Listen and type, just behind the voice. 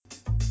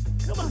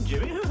Come on,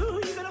 Jimmy, who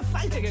are you going to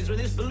fight against when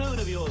this balloon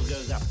of yours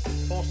goes up?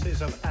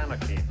 Forces of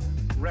anarchy,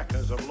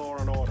 wreckers of law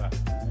and order.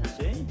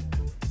 See?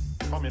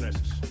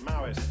 Communists,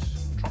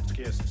 Maoists,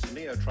 Trotskyists,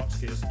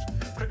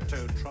 Neo-Trotskyists,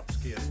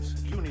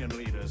 Crypto-Trotskyists, union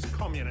leaders,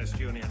 communist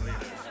union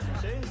leaders.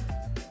 See?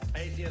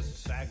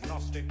 Atheists,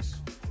 agnostics,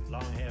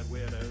 long-haired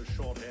weirdos,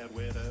 short-haired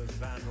weirdos,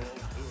 vandals,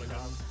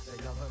 hooligans.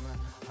 The government,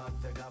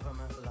 hug the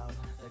government, love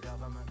the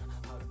government,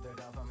 hug the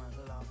government,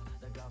 love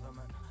the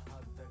government,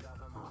 hug the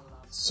government, love.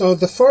 So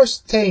the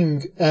first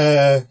thing,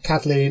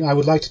 Kathleen, I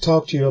would like to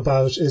talk to you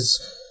about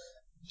is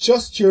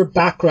just your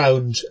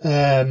background.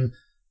 We're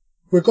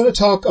going to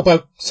talk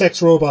about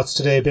sex robots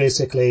today,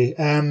 basically.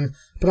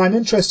 But I'm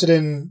interested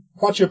in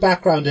what your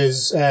background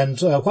is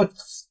and what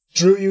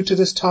drew you to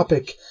this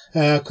topic.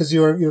 Because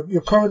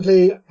you're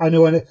currently, I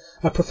know,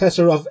 a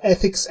professor of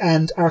ethics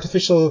and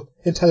artificial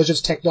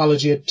intelligence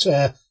technology at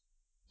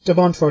De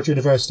Montfort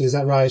University. Is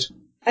that right?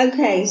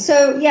 Okay,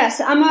 so yes,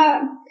 I'm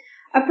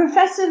a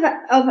professor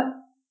of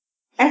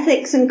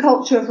ethics and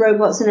culture of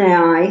robots and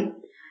AI.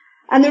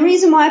 And the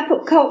reason why I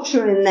put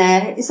culture in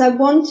there is I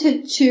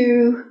wanted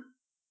to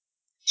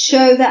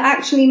show that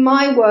actually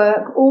my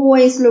work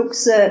always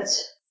looks at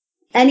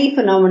any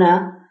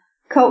phenomena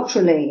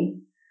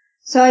culturally.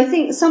 So I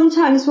think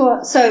sometimes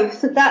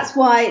that's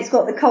why it's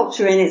got the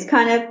culture in.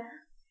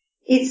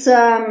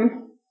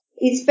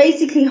 It's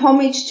basically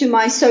homage to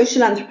my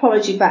social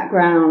anthropology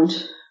background.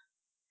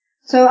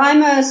 So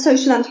I'm a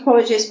social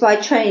anthropologist by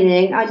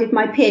training. I did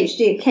my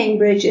PhD at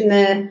Cambridge in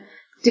the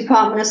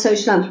Department of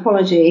Social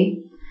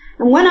Anthropology.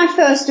 And when I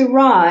first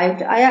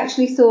arrived, I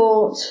actually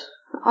thought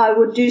I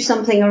would do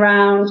something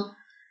around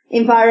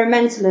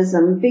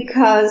environmentalism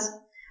because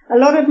a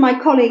lot of my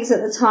colleagues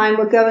at the time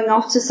were going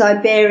off to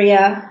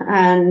Siberia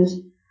and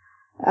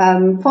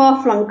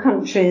far-flung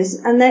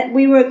countries, and that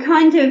we were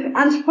kind of,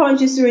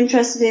 anthropologists are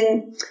interested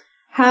in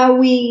how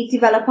we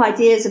develop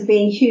ideas of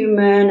being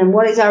human and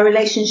what is our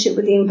relationship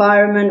with the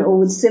environment or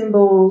with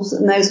symbols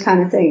and those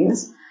kind of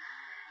things.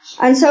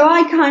 And so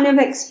I kind of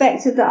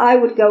expected that I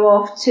would go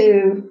off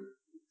to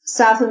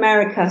South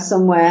America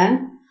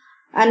somewhere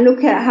and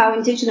look at how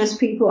indigenous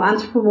people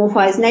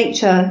anthropomorphize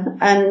nature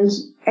and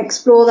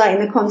explore that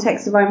in the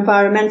context of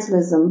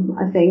environmentalism.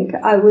 I think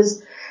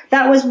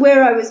that was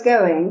where I was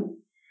going.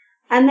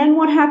 And then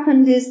what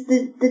happened is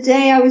the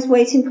day I was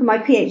waiting for my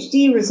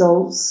PhD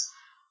results,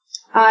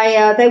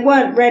 they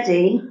weren't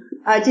ready.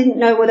 I didn't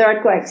know whether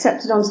I'd got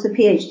accepted onto the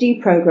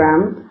PhD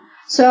program.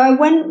 So I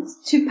went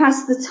to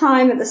pass the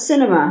time at the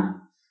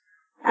cinema.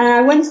 And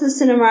I went to the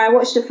cinema, I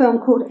watched a film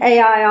called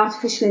AI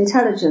Artificial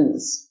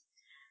Intelligence.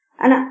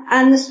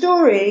 And the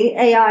story,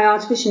 AI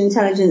Artificial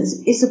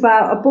Intelligence, is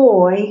about a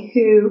boy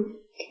who,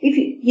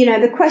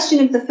 the question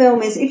of the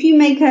film is, if you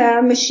make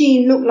a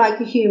machine look like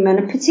a human,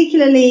 and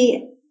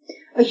particularly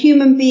a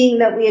human being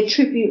that we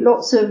attribute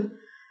lots of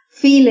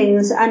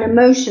feelings and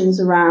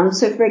emotions around,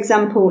 so for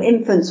example,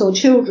 infants or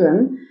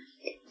children,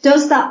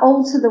 does that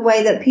alter the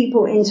way that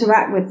people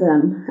interact with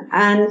them?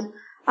 And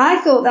I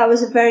thought that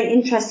was a very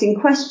interesting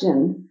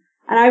question.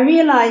 And I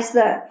realized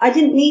that I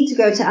didn't need to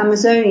go to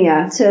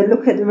Amazonia to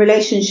look at the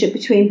relationship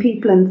between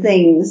people and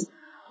things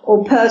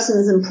or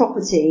persons and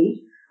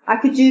property. I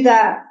could do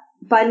that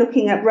by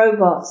looking at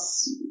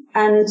robots.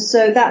 And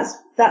so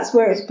that's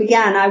where it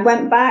began. I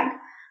went back,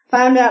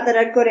 found out that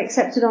I'd got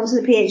accepted onto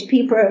the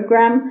PhD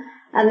program,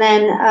 and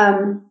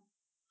then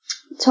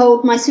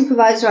told my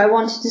supervisor I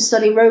wanted to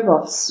study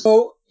robots.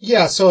 Oh,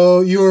 yeah,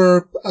 so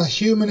you're a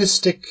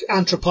humanistic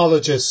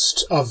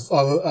anthropologist of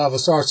a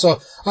sort. So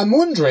I'm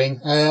wondering,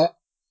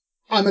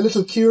 I'm a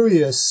little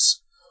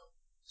curious.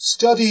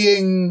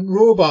 Studying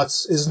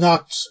robots is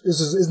not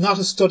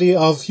a study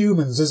of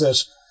humans, is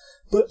it?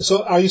 But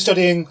so are you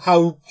studying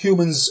how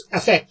robots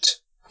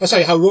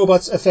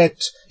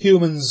affect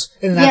humans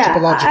in an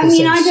anthropological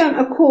sense? I don't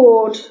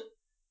accord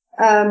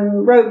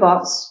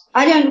robots.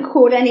 I don't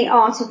accord any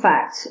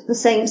artifact the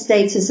same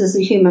status as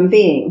a human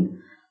being.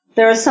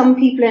 There are some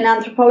people in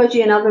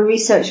anthropology and other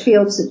research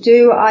fields that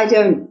do. I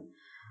don't.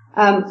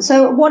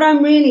 So what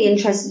I'm really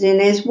interested in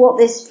is what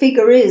this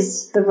figure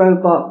is, the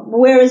robot.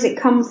 Where does it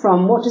come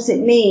from? What does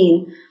it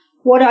mean?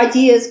 What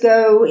ideas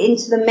go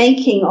into the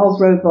making of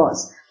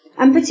robots?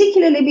 And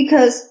particularly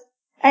because,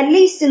 at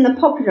least in the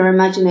popular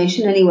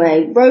imagination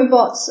anyway,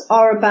 robots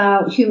are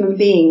about human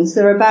beings.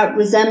 They're about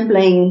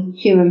resembling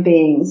human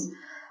beings.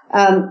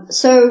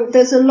 So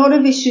there's a lot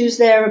of issues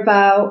there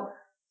about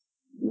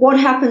what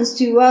happens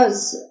to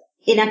us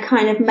in a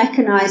kind of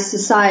mechanized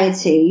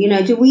society.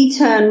 Do we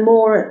turn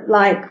more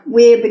like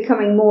we're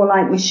becoming more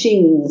like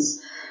machines?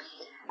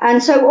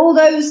 And so all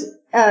those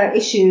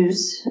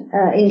issues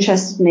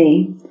interested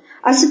me.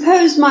 I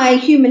suppose my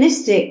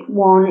humanistic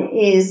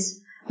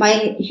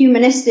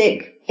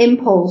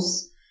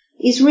impulse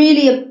is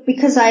really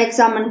because I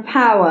examine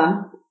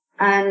power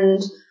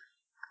and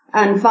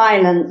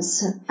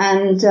violence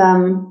and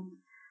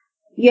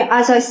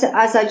as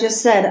I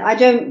just said,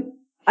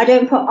 I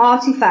don't put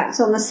artifacts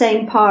on the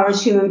same par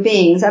as human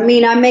beings. I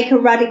mean, I make a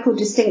radical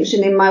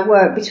distinction in my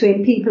work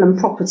between people and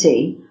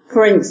property,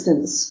 for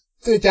instance.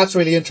 That's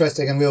really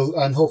interesting,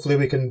 and hopefully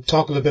we can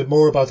talk a little bit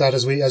more about that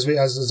as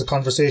the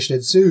conversation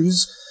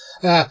ensues.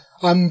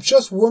 I'm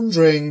just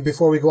wondering,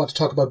 before we go on to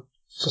talk about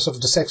sort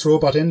of the sex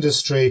robot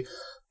industry,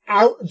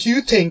 do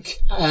you think,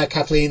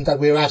 Kathleen, that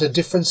we're at a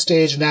different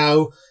stage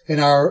now in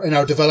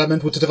our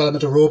development with the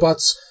development of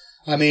robots?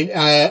 I mean,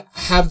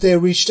 have they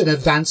reached an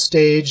advanced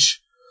stage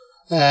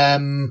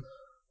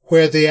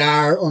where they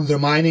are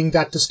undermining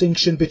that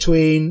distinction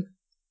between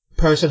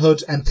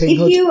personhood and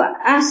thinghood? If you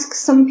ask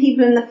some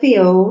people in the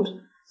field,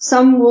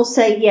 some will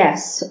say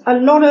yes. A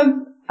lot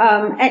of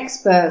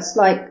experts,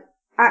 like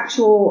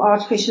actual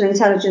artificial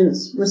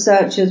intelligence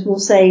researchers, will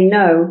say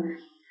no.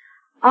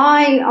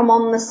 I am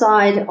on the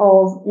side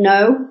of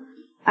no,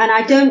 and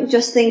I don't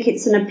just think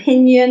it's an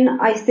opinion.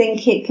 I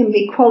think it can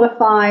be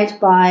qualified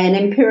by an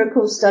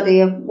empirical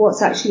study of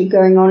what's actually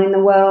going on in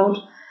the world.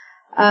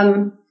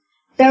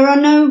 There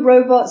are no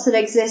robots that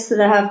exist that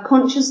have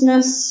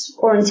consciousness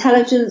or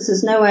intelligence.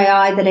 There's no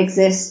AI that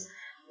exists.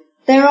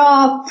 There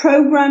are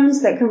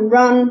programs that can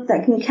run,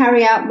 that can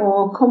carry out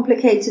more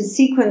complicated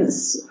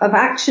sequence of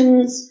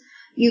actions.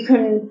 You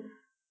can,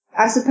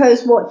 I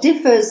suppose what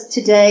differs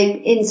today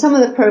in some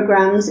of the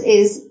programs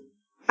is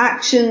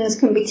actions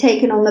can be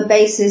taken on the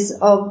basis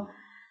of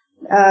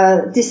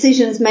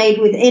decisions made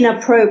within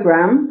a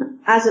program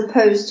as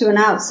opposed to an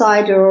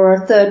outsider or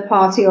a third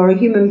party or a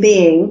human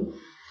being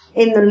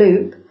in the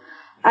loop.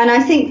 And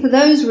I think for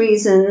those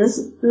reasons,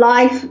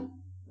 life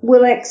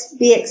will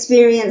be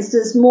experienced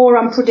as more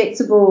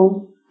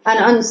unpredictable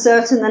and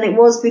uncertain than it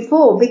was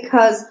before,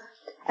 because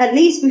at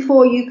least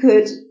before you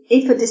could,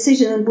 if a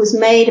decision was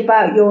made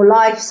about your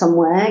life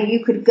somewhere,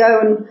 you could go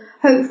and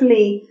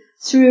hopefully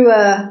through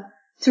a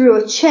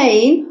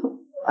chain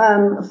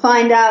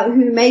find out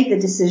who made the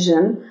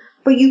decision.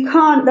 But you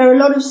can't. There are a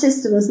lot of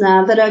systems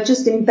now that are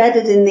just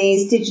embedded in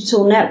these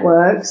digital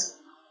networks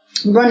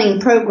running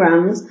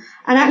programs,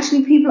 and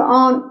actually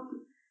people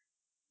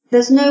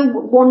there's no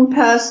one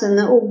person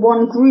or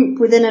one group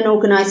within an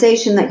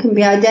organization that can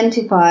be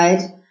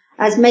identified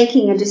as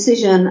making a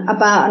decision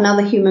about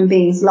another human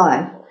being's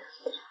life.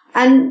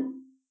 And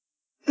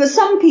for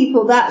some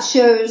people that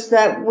shows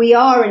that we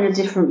are in a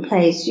different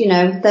place,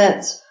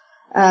 that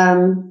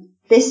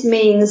this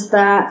means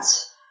that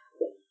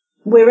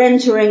we're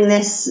entering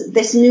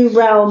this new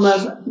realm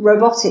of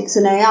robotics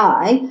and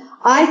AI.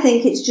 I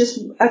think it's just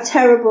a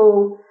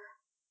terrible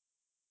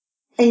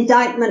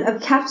indictment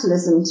of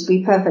capitalism, to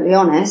be perfectly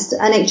honest,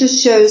 and it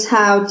just shows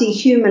how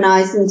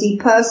dehumanized and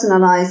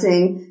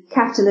depersonalizing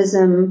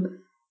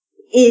capitalism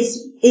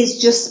is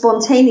just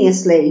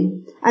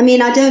spontaneously. I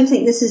mean, I don't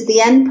think this is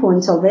the end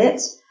point of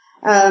it.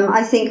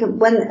 I think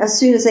as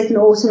soon as they can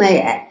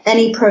automate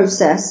any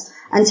process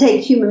and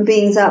take human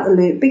beings out the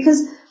loop,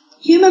 because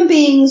human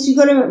beings, you've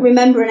got to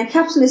remember, in a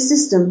capitalist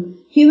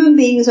system, human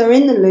beings are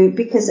in the loop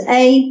because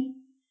A,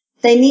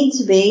 they need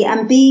to be,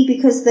 and B,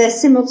 because they're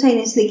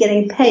simultaneously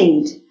getting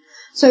paid.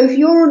 So if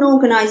you're an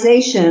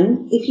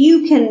organization, if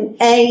you can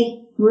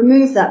A,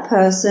 remove that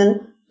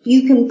person,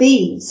 you can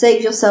B,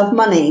 save yourself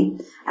money.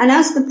 And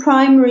as the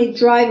primary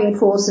driving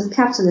force of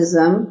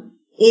capitalism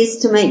is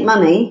to make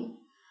money,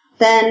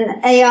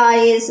 then AI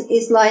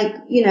is like,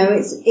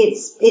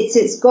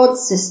 it's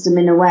God's system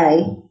in a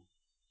way.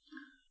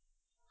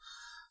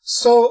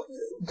 So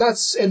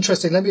that's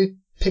interesting. Let me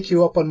pick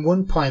you up on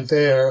one point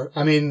there.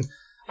 I mean,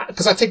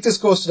 because I think this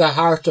goes to the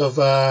heart of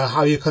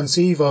how you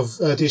conceive of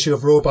the issue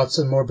of robots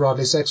and more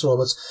broadly sex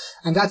robots.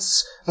 And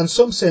that's, in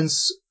some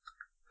sense,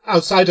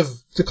 outside of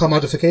the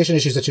commodification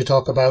issues that you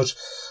talk about,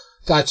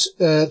 that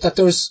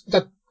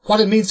what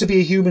it means to be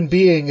a human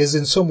being is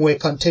in some way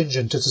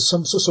contingent. It's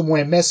some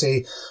way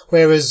messy,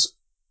 whereas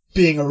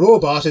being a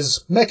robot is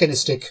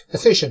mechanistic,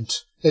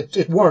 efficient.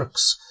 It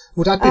works.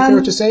 Would that be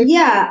fair to say?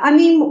 Yeah. I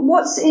mean,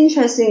 what's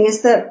interesting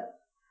is that,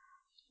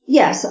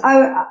 yes,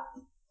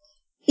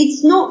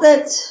 it's not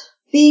that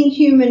being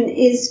human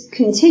is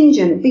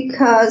contingent,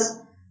 because,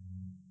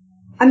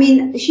 I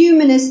mean,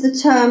 human is the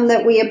term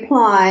that we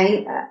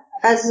apply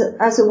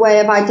as a way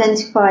of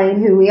identifying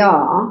who we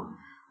are,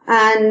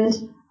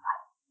 and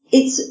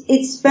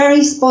it's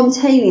very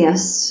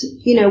spontaneous.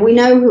 We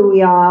know who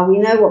we are, we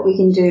know what we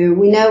can do,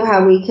 we know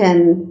how we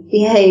can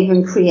behave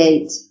and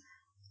create.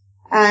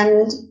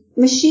 And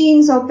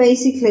machines are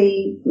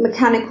basically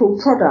mechanical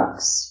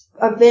products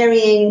of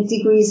varying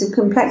degrees of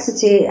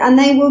complexity, and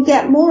they will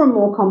get more and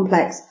more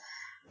complex,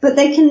 but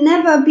they can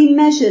never be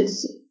measured,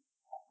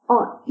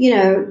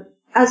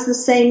 as the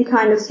same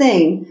kind of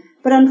thing.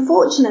 But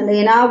unfortunately,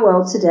 in our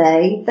world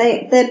today,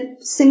 they're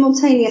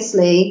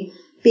simultaneously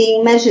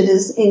being measured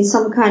as in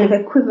some kind of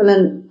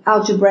equivalent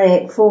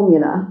algebraic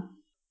formula.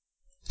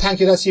 Thank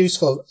you, that's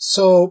useful.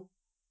 So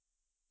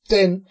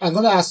then I'm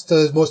going to ask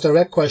the most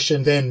direct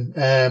question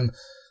then.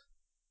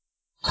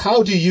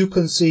 How do you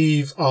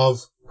conceive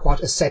of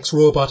what a sex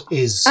robot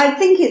is? I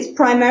think it's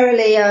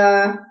primarily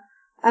a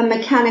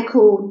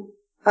mechanical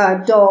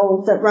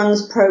doll that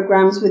runs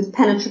programs with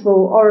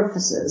penetrable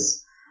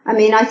orifices. I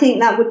mean, I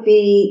think that would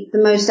be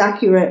the most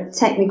accurate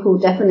technical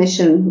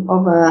definition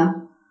of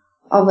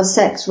a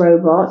sex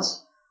robot.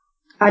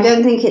 I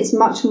don't think it's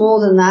much more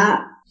than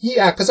that.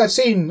 Yeah, because I've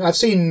seen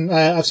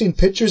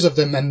pictures of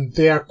them, and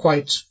they're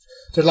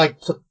like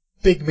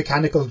big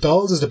mechanical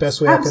dolls is the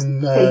best way I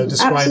can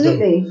describe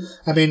them.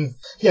 I mean,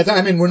 yeah,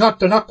 they're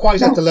not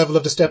quite at the level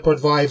of the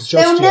Stepford Wives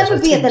just They'll yet.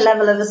 never be at the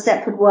level of the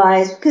Stepford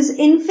Wives, because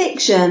in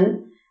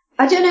fiction,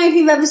 I don't know if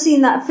you've ever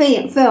seen that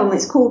film,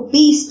 it's called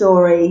Bee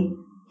Story.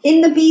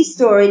 In the Bee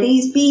Story,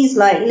 these bees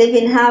live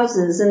in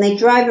houses and they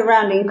drive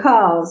around in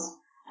cars,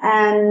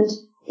 and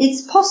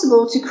it's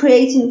possible to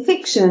create in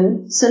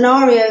fiction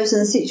scenarios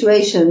and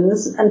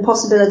situations and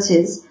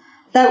possibilities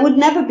that would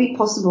never be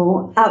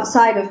possible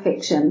outside of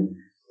fiction.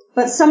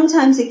 But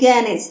sometimes,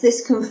 again, it's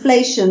this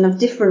conflation of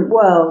different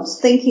worlds,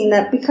 thinking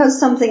that because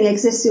something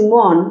exists in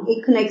one,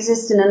 it can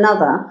exist in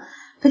another,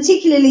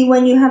 particularly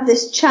when you have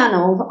this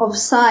channel of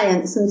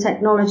science and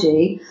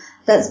technology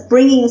that's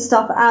bringing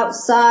stuff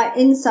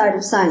inside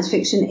of science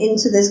fiction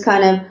into this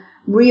kind of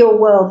real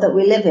world that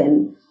we live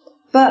in.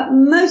 But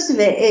most of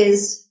it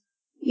is,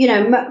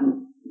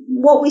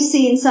 what we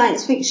see in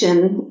science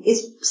fiction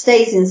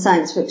stays in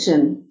science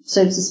fiction,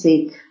 so to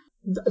speak.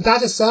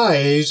 That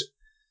aside,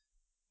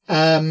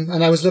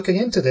 and I was looking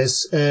into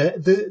this,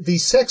 the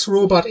sex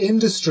robot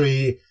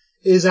industry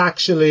is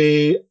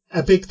actually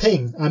a big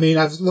thing. I mean,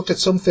 I've looked at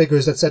some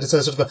figures that said it's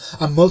a sort of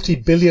a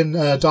multi-billion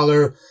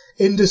dollar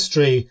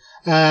industry.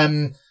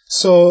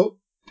 So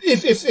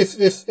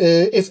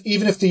if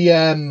even if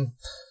the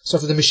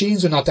sort of the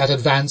machines are not that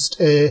advanced,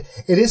 it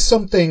is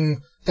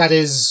something that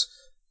is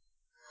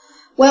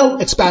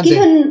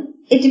expanding.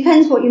 It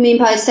depends what you mean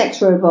by a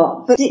sex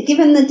robot, but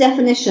given the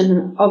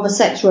definition of a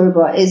sex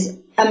robot is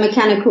a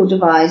mechanical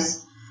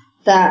device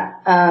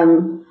that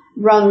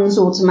runs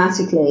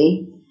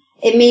automatically,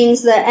 it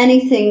means that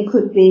anything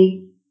could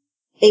be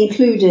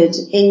included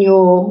in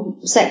your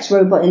sex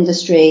robot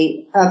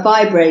industry. A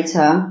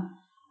vibrator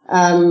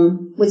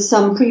with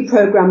some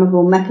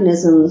pre-programmable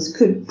mechanisms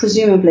could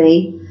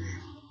presumably.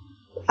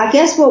 I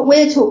guess what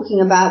we're talking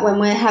about when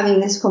we're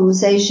having this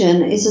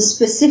conversation is a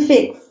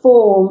specific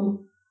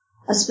form,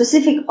 a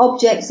specific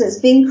object that's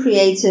been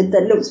created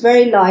that looks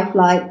very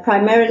lifelike,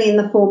 primarily in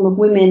the form of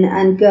women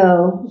and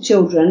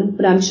children,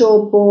 but I'm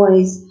sure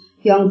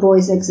young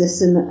boys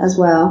exist as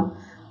well.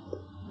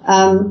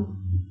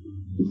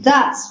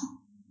 That's,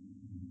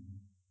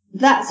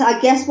 I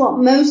guess, what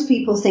most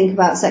people think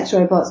about sex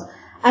robots.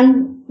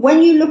 And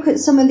when you look at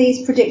some of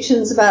these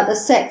predictions about the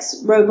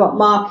sex robot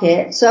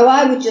market, so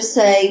I would just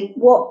say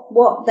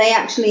what they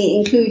actually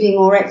including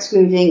or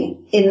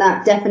excluding in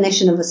that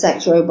definition of a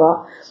sex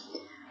robot.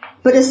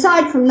 But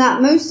aside from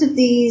that, most of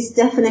these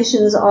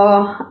definitions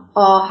are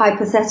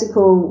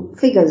hypothetical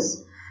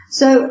figures.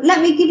 So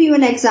let me give you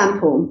an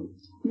example.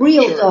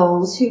 Real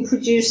Dolls, who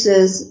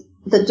produces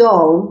the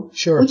doll,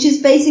 which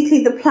is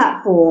basically the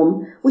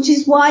platform, which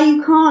is why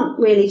you can't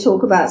really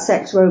talk about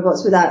sex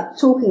robots without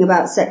talking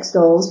about sex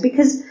dolls,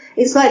 because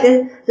it's like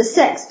the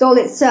sex doll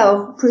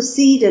itself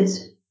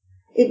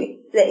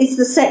it's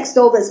the sex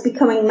doll that's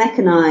becoming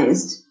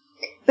mechanized.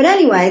 But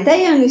anyway,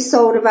 they only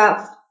sold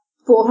about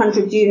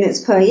 400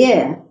 units per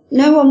year.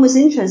 No one was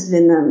interested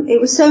in them.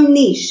 It was so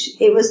niche.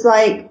 It was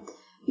like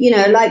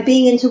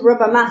being into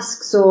rubber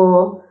masks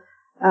or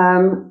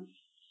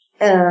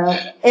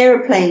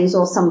airplanes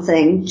or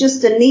something.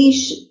 Just a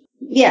niche,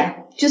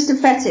 just a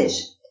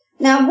fetish.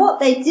 Now, what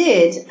they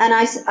did, and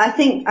I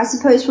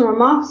suppose from a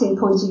marketing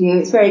point of view,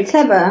 it's very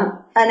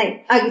clever,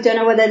 and I don't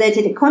know whether they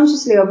did it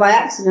consciously or by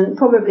accident,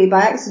 probably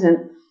by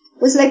accident,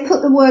 was they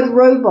put the word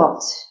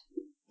robot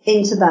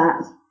into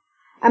that.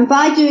 And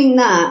by doing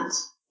that,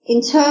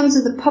 in terms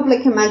of the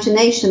public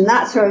imagination,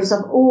 that throws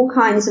up all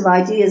kinds of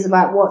ideas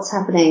about what's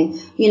happening.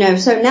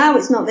 So now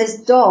it's not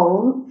this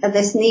doll,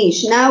 this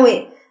niche.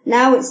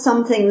 Now it's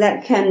something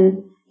that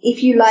can,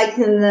 if you like,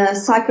 in the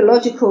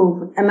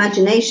psychological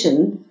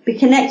imagination, be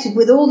connected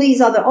with all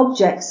these other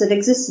objects that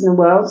exist in the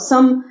world.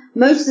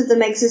 Most of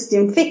them exist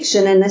in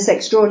fiction in this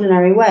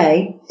extraordinary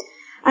way.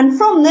 And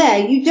from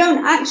there, you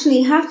don't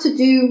actually have to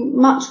do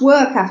much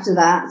work after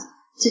that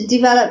to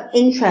develop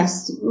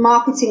interest,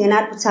 marketing and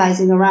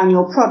advertising around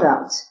your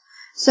product.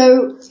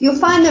 So you'll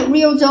find that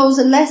Real Dolls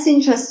are less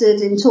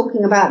interested in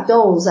talking about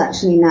dolls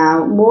actually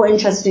now, more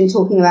interested in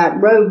talking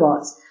about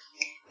robots.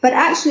 But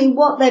actually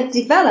what they've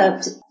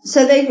developed,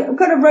 so they've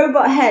got a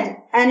robot head,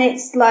 and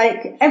it's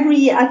like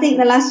I think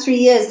the last 3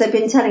 years they've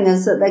been telling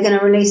us that they're going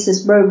to release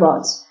this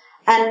robot.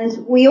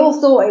 And we all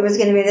thought it was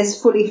going to be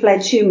this fully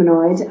fledged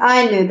humanoid.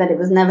 I knew that it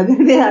was never going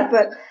to be that,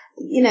 but,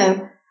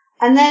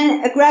 and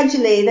then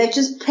gradually they've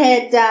just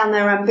pared down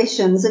their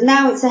ambitions, and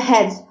now it's a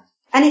head.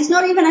 And it's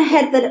not even a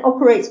head that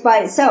operates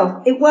by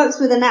itself. It works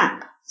with an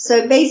app.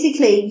 So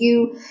basically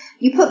you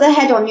put the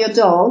head on your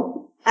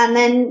doll, and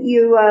then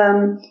you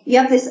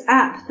have this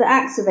app that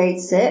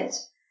activates it,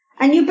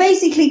 and you're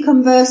basically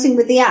conversing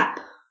with the app.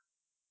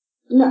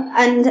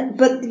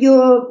 But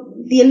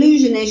the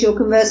illusion is you're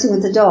conversing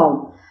with the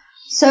doll.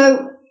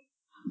 So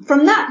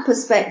from that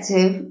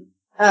perspective,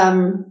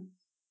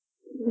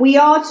 we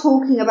are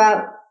talking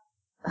about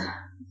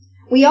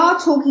we are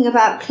talking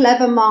about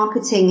clever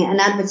marketing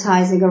and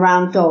advertising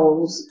around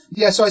dolls.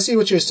 Yeah, so I see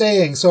what you're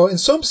saying. So in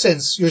some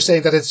sense, you're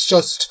saying that it's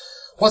just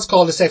what's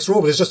called a sex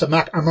robot is just a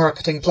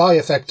marketing ploy,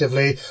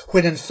 effectively,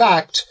 when in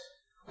fact,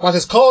 what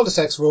is called a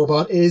sex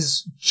robot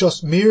is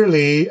just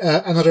merely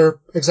another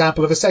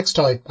example of a sex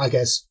toy, I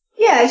guess.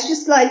 Yeah, it's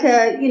just like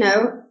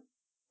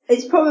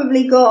it's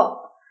probably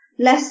got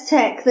less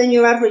tech than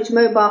your average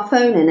mobile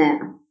phone in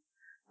it.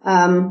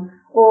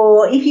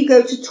 Or if you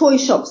go to toy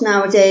shops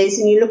nowadays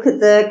and you look at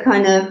the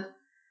kind of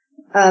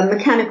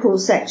mechanical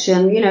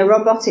section,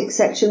 robotic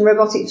section,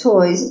 robotic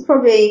toys, it's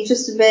probably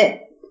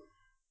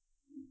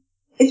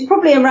it's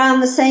probably around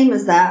the same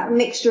as that, a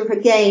mixture of a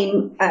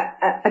game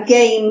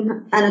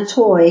and a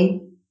toy,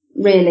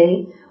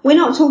 really. We're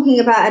not talking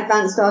about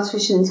advanced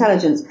artificial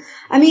intelligence.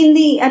 I mean,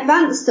 the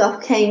advanced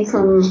stuff came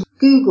from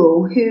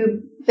Google,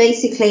 who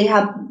basically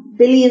have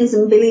billions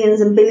and billions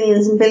and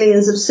billions and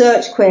billions of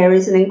search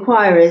queries and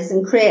inquiries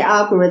and create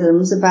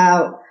algorithms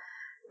about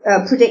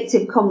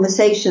predictive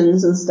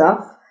conversations and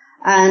stuff,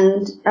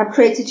 and have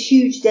created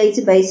huge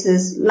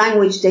databases,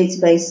 language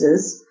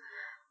databases,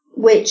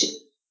 which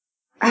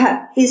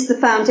is the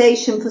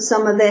foundation for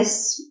some of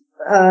this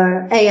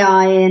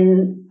AI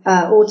and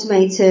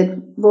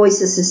automated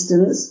voice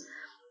assistants.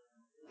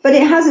 But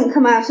it hasn't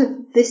come out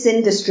of this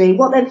industry.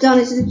 What they've done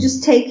is they've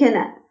just taken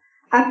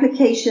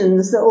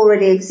applications that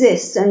already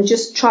exist and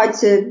just tried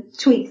to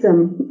tweak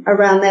them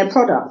around their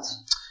product.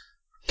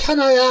 Can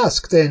I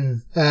ask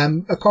then,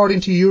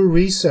 according to your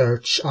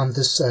research on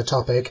this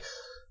topic,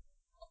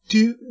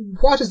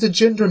 what is the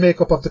gender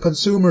makeup of the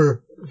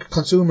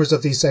consumers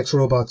of these sex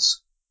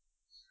robots?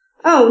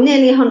 Oh,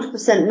 nearly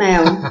 100%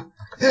 male.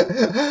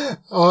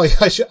 I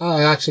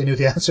actually knew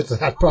the answer to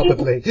that,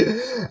 probably.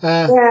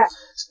 Yeah.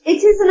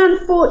 It is an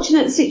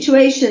unfortunate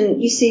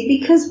situation, you see,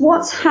 because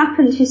what's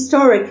happened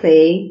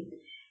historically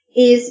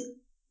is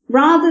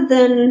rather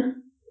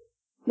than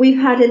we've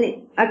had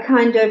a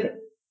kind of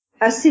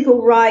a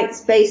civil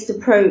rights based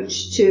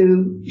approach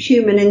to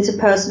human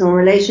interpersonal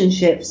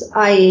relationships,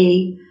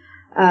 i.e.,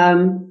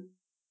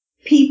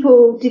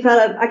 people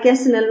develop, I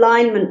guess, an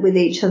alignment with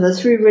each other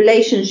through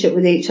relationship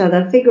with each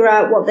other, figure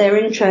out what their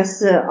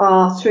interests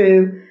are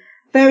through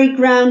very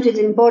grounded,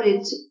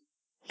 embodied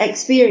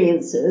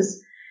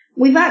experiences.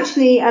 We've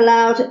actually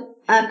allowed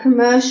a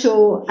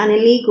commercial and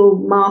illegal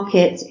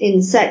market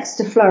in sex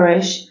to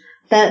flourish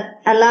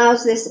that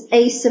allows this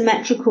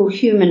asymmetrical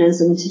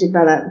humanism to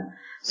develop.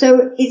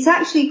 So it's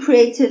actually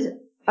created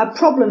a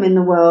problem in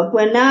the world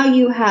where now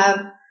you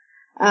have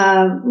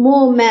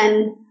more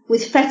men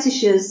with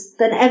fetishes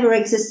than ever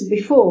existed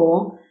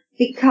before,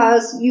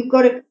 because you've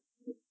got to...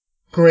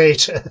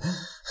 Great.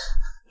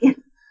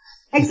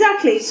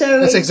 Exactly.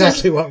 So that's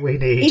exactly what we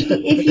need.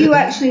 If you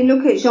actually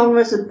look at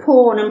genres of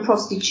porn and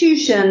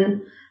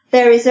prostitution,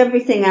 there is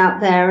everything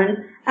out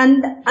there.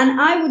 And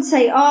I would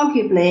say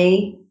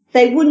arguably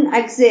they wouldn't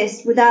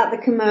exist without the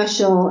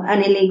commercial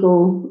and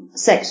illegal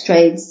sex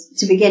trades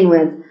to begin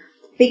with.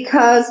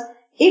 Because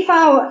if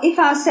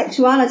our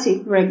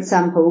sexuality, for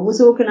example,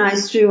 was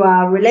organized through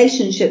our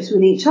relationships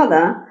with each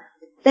other,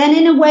 then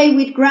in a way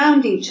we'd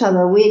ground each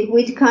other.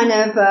 We'd kind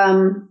of,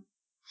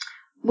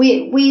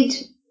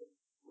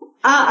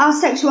 our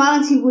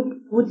sexuality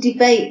would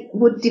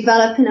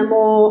develop in a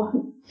more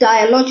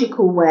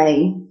dialogical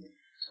way,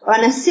 or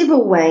in a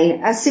civil way,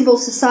 a civil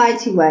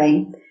society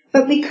way.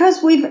 But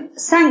because we've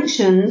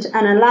sanctioned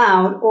and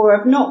allowed, or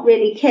have not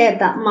really cared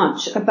that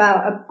much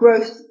about a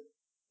growth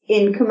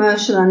in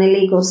commercial and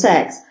illegal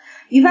sex,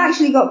 you've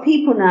actually got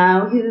people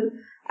now who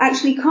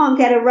actually can't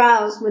get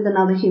aroused with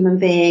another human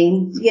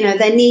being.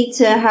 They need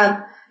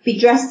to be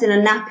dressed in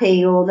a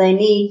nappy, or they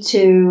need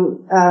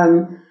to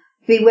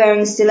be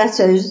wearing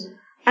stilettos.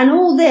 And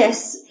all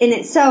this in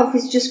itself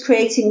is just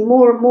creating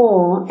more and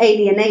more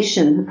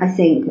alienation, I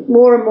think,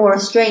 more and more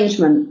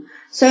estrangement.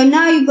 So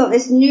now you've got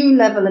this new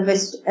level of,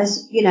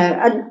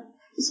 and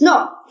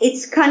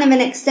it's kind of an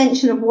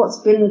extension of what's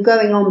been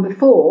going on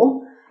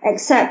before,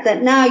 except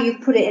that now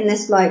you've put it in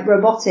this like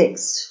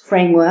robotics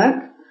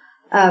framework.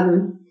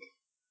 But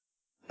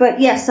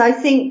yes, I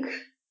think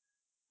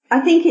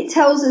it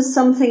tells us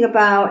something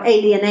about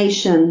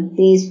alienation,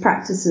 these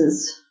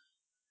practices.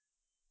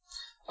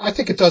 I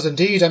think it does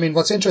indeed. I mean,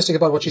 what's interesting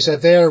about what you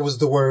said there was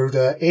the word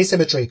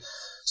asymmetry.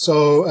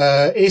 So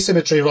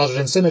asymmetry rather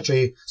than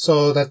symmetry.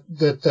 So that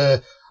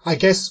I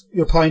guess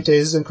your point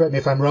is, and correct me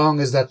if I'm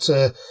wrong, is that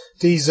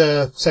these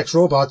sex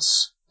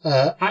robots,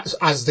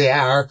 as they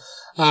are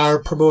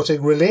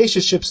promoting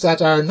relationships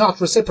that are not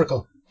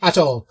reciprocal at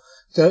all.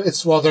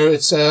 It's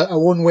a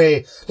one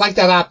way, like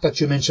that app that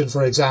you mentioned,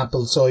 for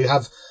example. So you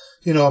have,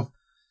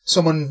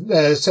 someone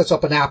sets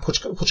up an app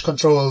which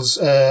controls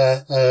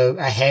a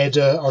head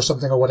or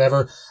something or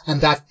whatever,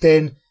 and that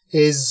then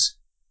is,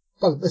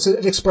 well, it's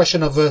an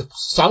expression of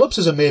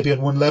solipsism maybe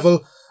on one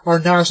level, or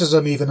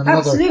narcissism even on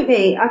another.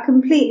 Absolutely, I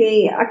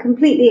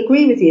completely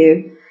agree with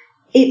you.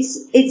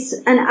 It's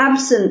an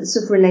absence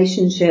of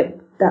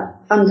relationship that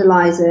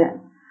underlies it,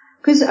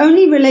 because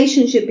only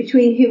relationship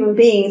between human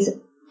beings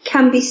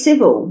can be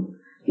civil.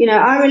 You know,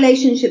 our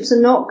relationships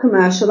are not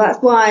commercial.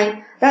 That's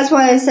why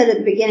I said at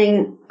the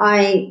beginning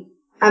I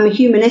am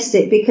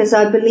humanistic, because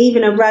I believe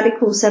in a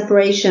radical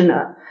separation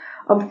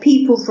of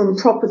people from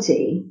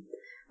property.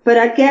 But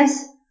I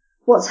guess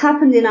what's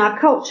happened in our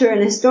culture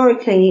and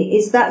historically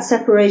is that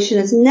separation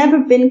has never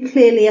been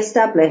clearly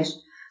established.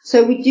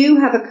 So we do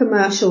have a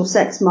commercial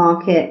sex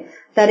market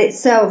that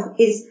itself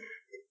is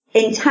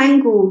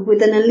entangled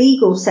with an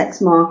illegal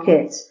sex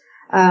market,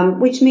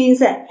 which means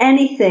that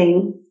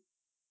anything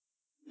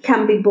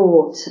can be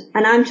bought.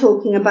 And I'm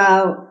talking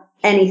about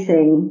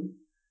anything.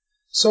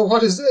 So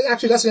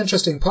actually that's an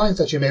interesting point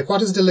that you make.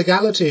 What is the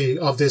legality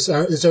of this?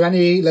 Is there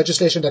any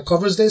legislation that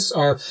covers this,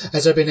 or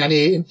has there been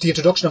the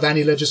introduction of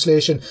any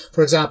legislation,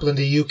 for example, in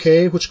the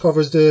UK, which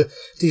covers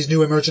these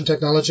new emergent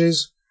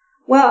technologies?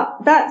 Well,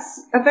 that's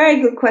a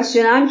very good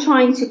question. I'm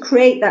trying to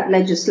create that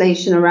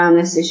legislation around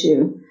this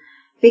issue,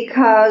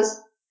 because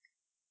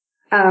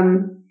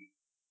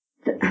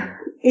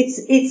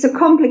it's a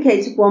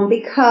complicated one,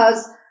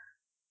 because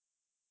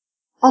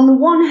on the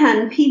one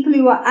hand, people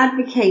who are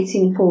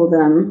advocating for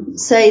them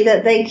say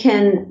that they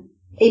can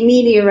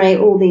ameliorate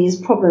all these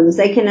problems.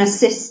 They can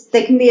assist,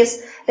 they can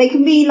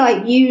be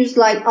like used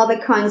like other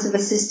kinds of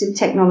assistive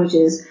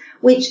technologies,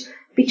 which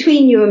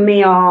between you and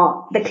me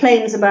are the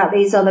claims about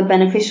these other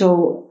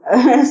beneficial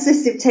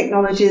assistive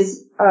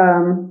technologies,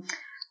 are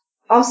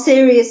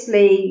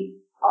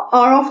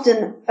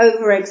often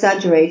over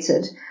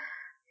exaggerated.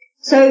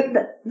 So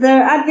the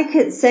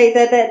advocates say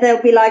that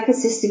they'll be like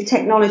assistive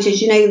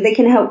technologies, you know, they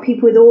can help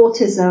people with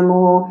autism,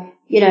 or,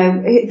 you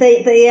know,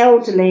 the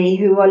elderly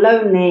who are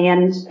lonely,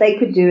 and they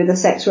could do with a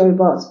sex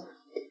robot.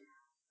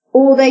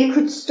 Or they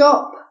could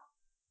stop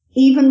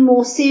even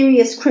more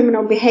serious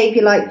criminal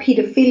behavior like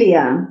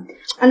paedophilia.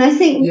 And I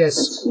think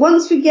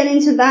once we get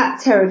into that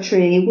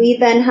territory, we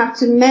then have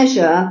to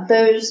measure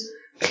those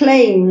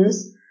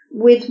claims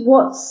with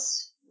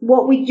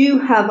what we do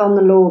have on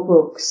the law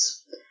books.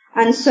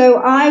 And so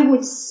I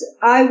would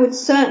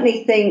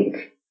certainly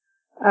think,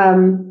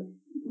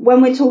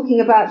 when we're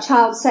talking about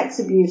child sex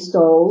abuse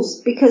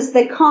dolls, because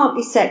they can't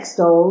be sex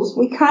dolls,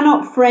 we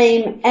cannot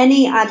frame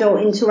any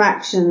adult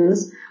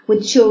interactions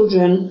with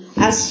children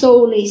as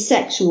solely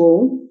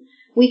sexual.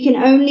 We can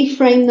only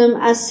frame them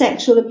as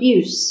sexual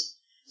abuse.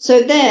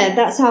 So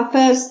that's our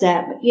first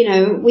step. You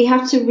know, we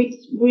have to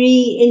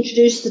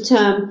reintroduce the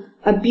term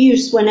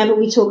abuse whenever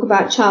we talk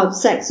about child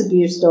sex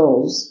abuse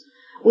dolls.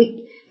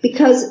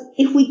 Because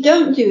if we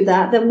don't do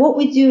that, then what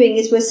we're doing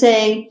is we're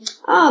saying,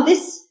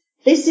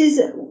 this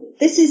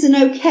is an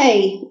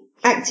okay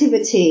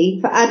activity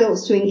for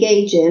adults to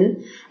engage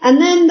in. And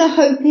then the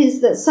hope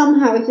is that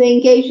somehow if they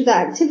engage with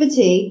that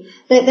activity,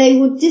 that they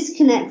will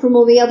disconnect from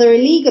all the other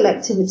illegal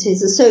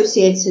activities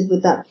associated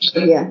with that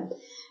behavior.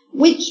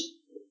 Which,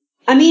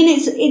 I mean,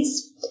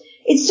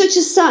 it's such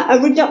a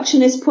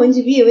reductionist point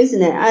of view, isn't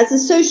it? As a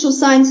social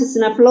scientist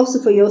and a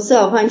philosopher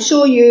yourself, I'm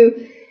sure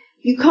you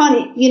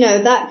can't, you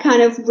know, that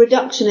kind of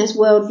reductionist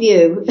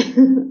worldview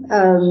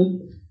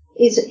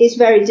is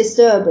very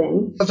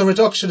disturbing. But the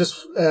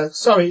reductionist,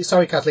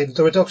 sorry, Kathleen,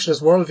 the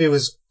reductionist worldview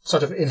is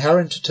sort of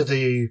inherent to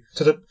the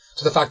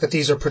fact that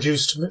these are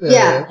produced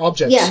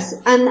objects. Yes,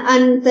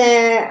 and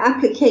their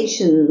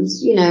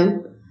applications, you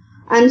know,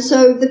 and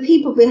so the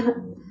people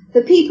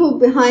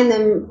behind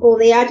them, or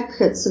the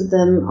advocates of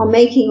them, are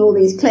making all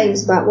these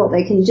claims about what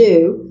they can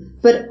do,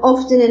 but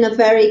often in a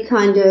very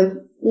kind of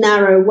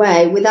narrow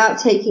way, without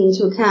taking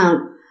into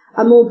account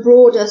a more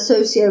broader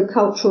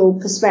socio-cultural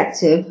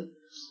perspective.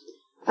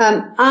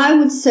 I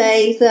would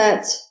say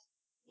that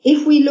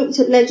if we looked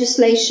at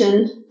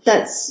legislation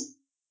that's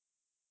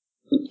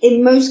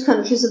in most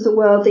countries of the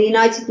world, the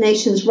United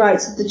Nations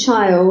Rights of the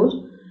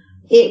Child,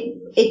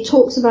 it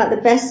talks about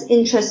the best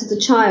interest of the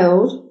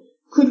child.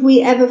 Could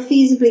we ever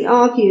feasibly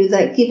argue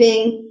that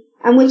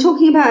and we're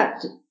talking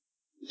about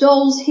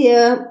dolls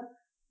here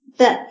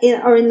that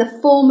are in the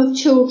form of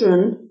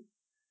children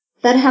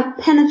that have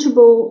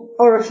penetrable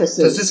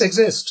orifices. Does this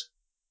exist?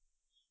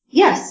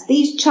 Yes,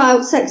 these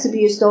child sex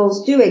abuse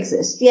dolls do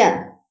exist,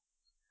 yeah.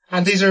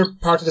 And these are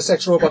part of the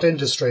sex robot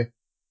industry?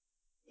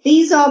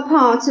 These are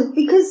part of,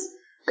 because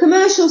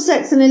commercial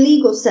sex and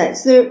illegal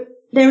sex, they're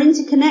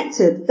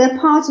interconnected. They're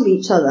part of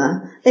each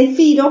other. They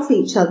feed off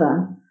each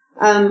other.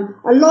 A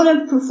lot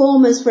of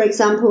performers, for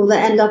example,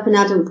 that end up in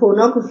adult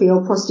pornography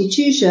or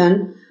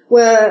prostitution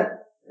were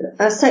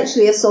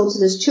sexually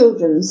assaulted as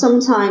children,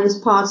 sometimes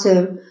part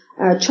of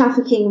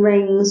trafficking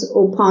rings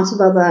or part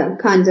of other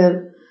kind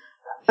of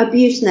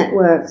abuse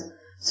networks.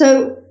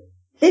 So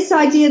this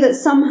idea that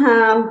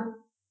somehow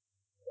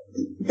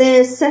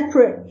they're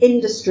separate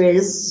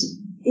industries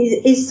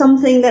is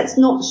something that's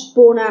not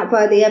borne out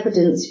by the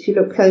evidence if you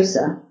look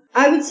closer.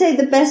 I would say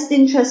the best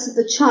interest of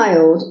the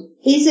child,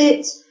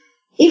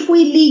 if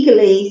we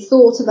legally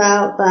thought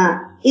about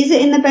that, is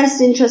it in the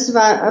best interest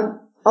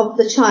of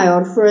the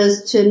child for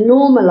us to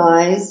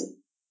normalise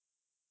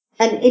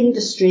an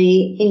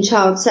industry in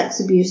child sex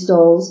abuse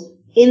dolls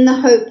in the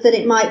hope that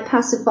it might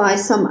pacify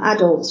some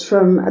adults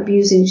from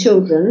abusing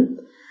children?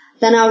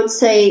 Then I would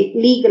say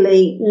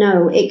legally,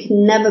 no, it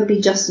can never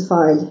be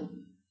justified.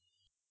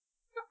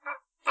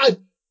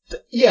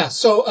 Yeah,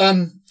 so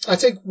I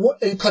think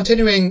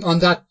continuing on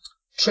that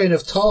train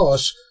of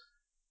thought,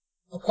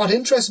 what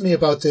interests me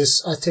about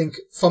this, I think,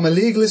 from a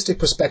legalistic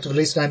perspective, at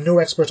least, and I'm no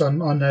expert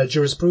on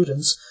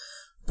jurisprudence,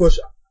 but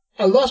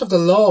a lot of the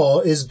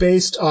law is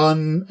based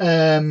on,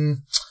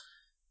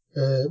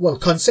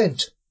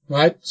 consent,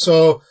 right?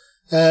 So,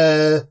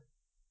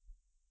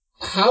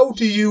 how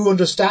do you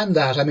understand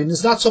that? I mean,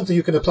 it's not something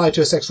you can apply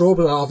to a sex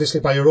robot, obviously,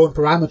 by your own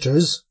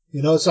parameters.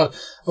 You know, it's not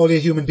only a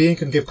human being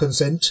can give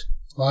consent,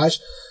 right?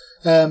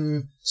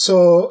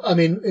 So, I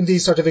mean, in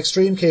these sort of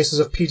extreme cases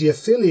of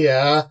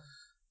paedophilia,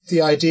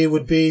 the idea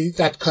would be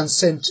that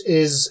consent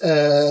is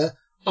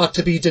ought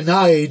to be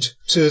denied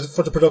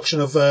for the production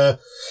of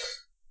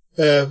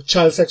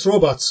child sex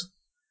robots.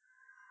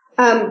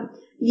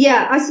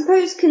 Yeah, I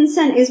suppose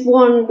consent is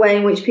one way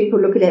in which people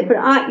look at it,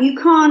 but you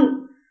can't.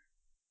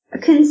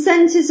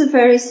 Consent is a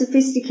very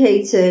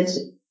sophisticated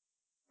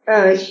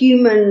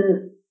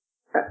human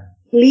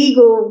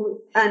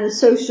legal and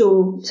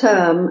social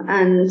term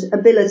and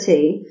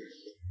ability.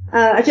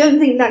 I don't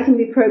think that can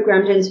be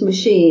programmed into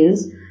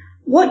machines.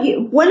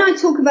 When I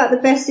talk about the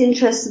best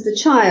interests of the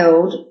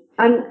child,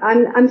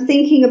 I'm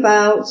thinking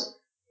about,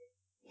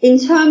 in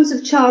terms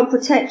of child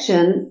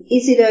protection,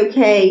 is it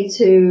okay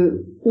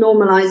to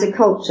normalize a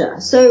culture?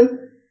 So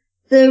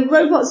the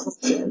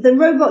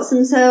robots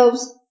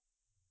themselves,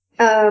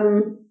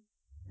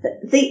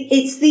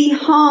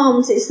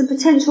 it's the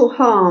potential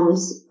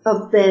harms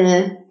of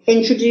the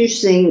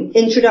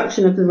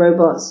introduction of the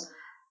robots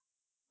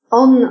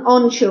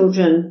on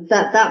children,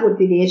 that would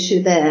be the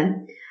issue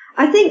there.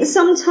 I think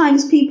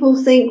sometimes people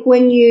think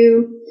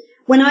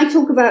when I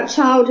talk about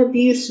child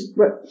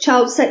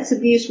sex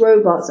abuse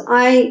robots,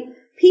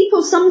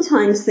 people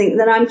sometimes think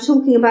that I'm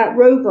talking about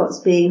robots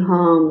being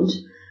harmed.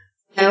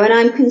 You know, and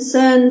I'm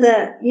concerned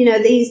that, you know,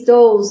 these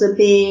dolls are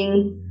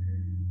being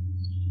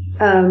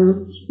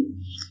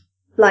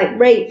like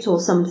raped or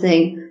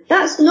something.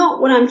 That's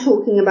not what I'm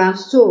talking about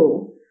at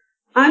all.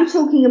 I'm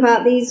talking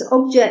about these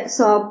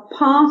objects are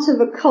part of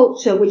a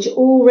culture which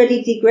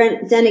already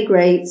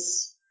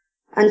denigrates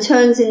and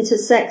turns into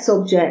sex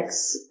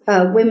objects,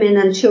 women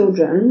and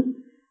children,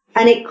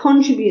 and it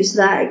contributes to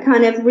that. It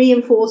kind of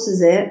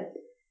reinforces it.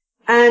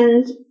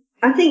 And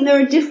I think there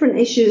are different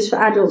issues for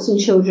adults and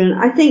children.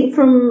 I think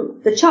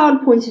from the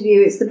child point of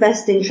view, it's the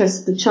best interest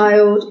of the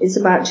child. It's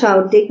about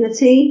child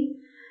dignity.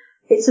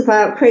 It's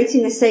about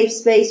creating a safe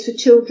space for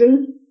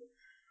children.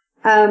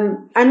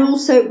 And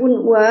also it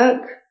wouldn't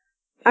work.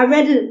 I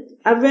read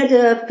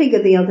a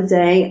figure the other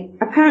day.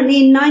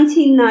 Apparently in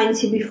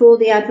 1990, before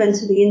the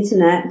advent of the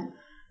internet,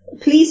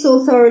 police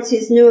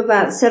authorities knew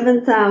about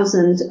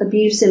 7,000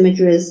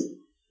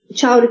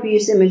 child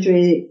abuse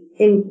imagery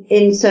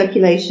in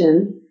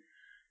circulation.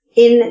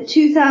 In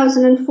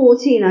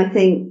 2014, I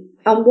think,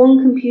 on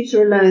one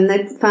computer alone,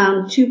 they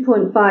found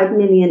 2.5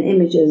 million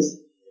images.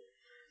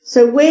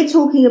 So we're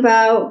talking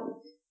about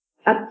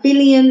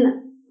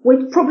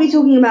we're probably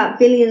talking about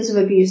billions of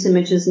abuse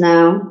images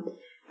now.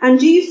 And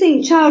do you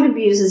think child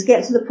abusers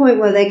get to the point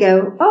where they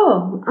go,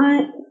 oh,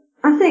 I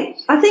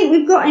think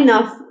we've got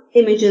enough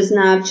images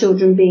now of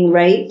children being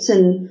raped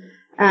and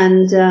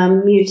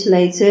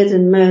mutilated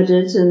and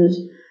murdered,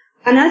 and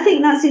I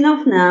think that's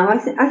enough now.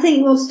 I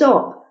think we'll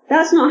stop.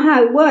 That's not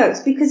how it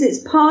works, because it's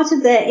part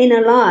of their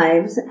inner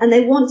lives and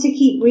they want to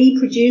keep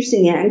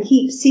reproducing it and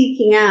keep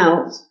seeking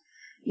out,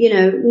 you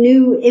know,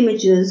 new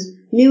images,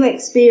 new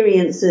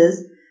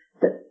experiences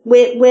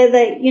where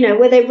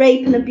they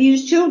rape and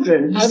abuse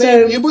children. I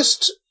mean,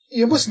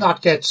 you must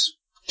not get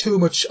too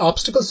much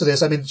obstacles to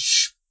this. I mean,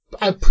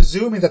 I'm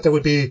presuming that there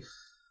would be,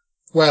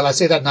 well, I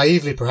say that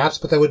naively perhaps,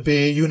 but there would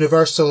be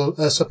universal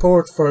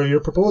support for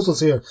your proposals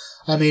here.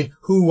 I mean,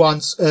 who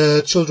wants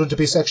children to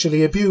be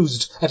sexually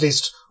abused? At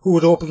least, who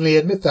would openly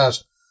admit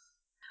that?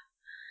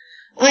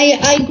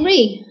 I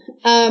agree.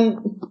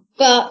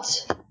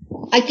 But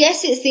I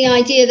guess it's the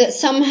idea that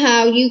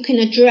somehow you can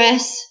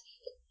address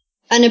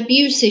an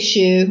abuse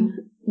issue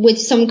with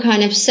some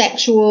kind of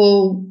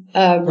sexual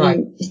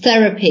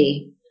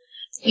therapy.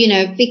 You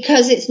know,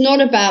 because it's not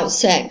about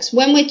sex.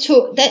 When we're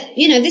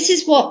this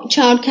is what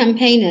child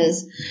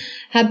campaigners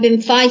have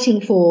been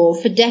fighting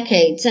for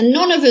decades, and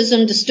none of us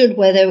understood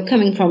where they were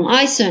coming from.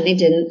 I certainly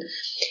didn't.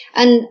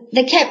 And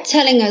they kept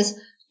telling us,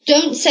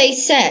 don't say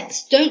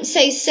sex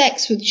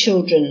with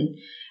children.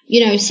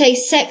 You know, say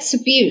sex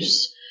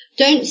abuse.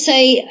 Don't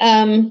say,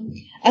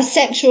 a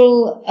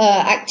sexual,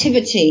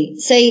 activity.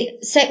 Say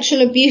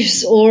sexual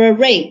abuse or a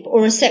rape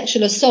or a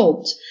sexual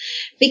assault.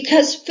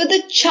 Because for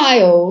the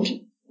child,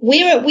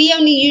 we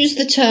only use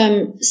the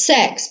term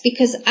sex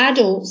because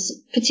adults,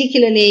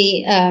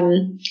 particularly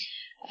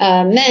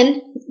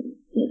men,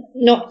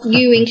 not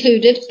you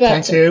included,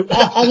 but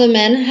other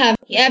men have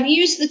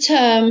used the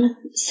term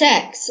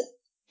sex,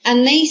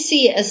 and they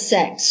see it as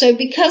sex. So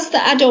because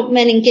the adult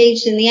men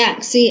engaged in the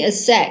act see it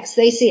as sex,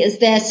 they see it as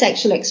their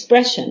sexual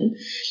expression,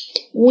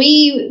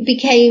 we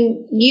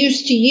became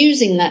used to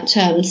using that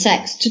term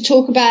sex to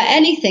talk about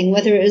anything,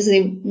 whether it was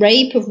the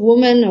rape of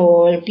women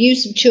or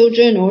abuse of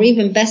children or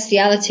even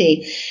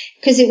bestiality,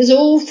 because it was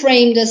all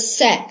framed as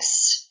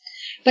sex.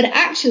 But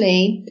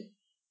actually,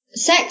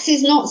 sex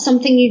is not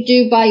something you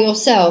do by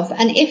yourself.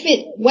 And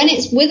when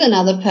it's with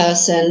another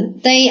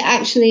person,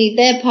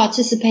 their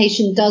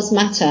participation does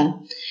matter.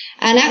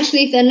 And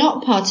actually, if they're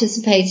not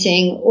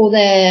participating or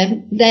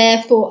they're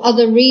there for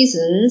other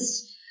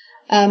reasons,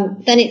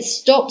 then it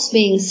stops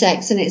being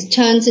sex and it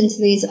turns into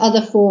these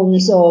other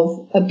forms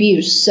of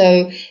abuse.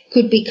 So it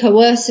could be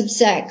coercive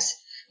sex,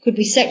 could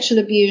be sexual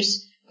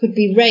abuse, could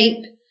be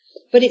rape,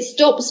 but it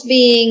stops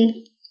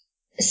being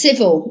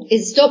civil.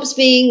 It stops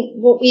being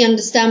what we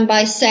understand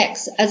by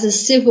sex as a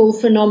civil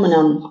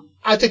phenomenon.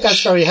 I think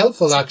that's very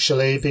helpful,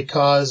 actually,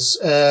 because,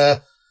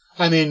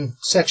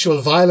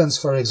 sexual violence,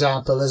 for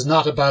example, is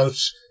not about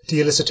the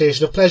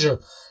elicitation of pleasure.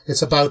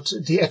 It's about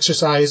the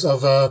exercise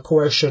of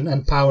coercion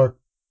and power.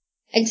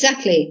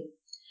 Exactly.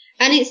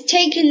 And it's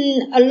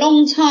taken a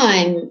long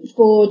time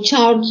for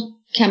child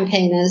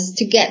campaigners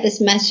to get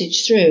this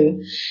message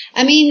through.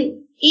 I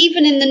mean,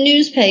 even in the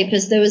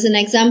newspapers, there was an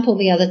example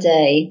the other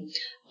day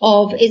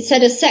it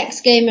said a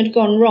sex game had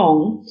gone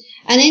wrong.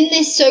 And in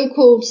this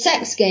so-called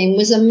sex game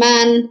was a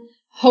man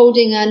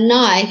holding a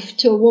knife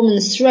to a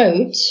woman's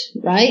throat,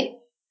 right?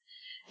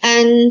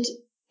 And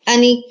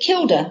he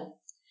killed her.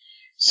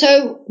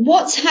 So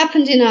what's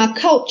happened in our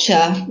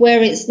culture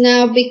where it's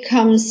now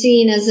become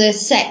seen as a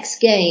sex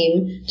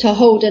game to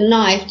hold a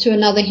knife to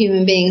another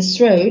human being's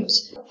throat?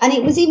 And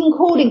it was even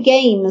called a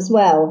game as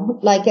well,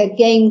 like a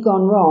game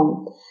gone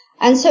wrong.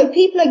 And so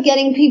people are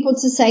getting people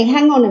to say,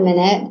 hang on a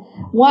minute,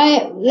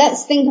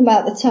 let's think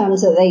about the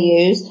terms that they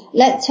use.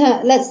 Let's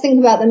think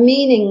about the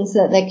meanings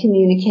that they're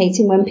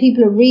communicating when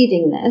people are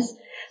reading this.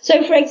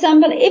 So, for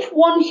example, if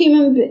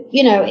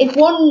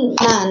one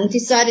man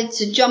decided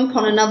to jump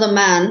on another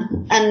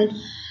man and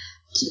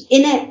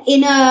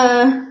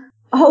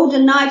hold a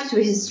knife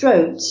to his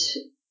throat,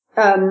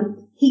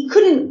 he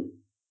couldn't.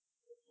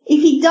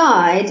 If he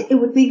died, it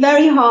would be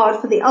very hard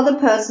for the other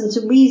person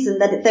to reason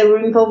that they were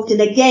involved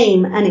in a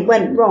game and it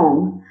went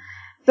wrong.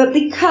 But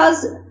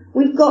because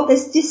we've got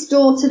this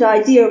distorted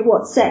idea of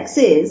what sex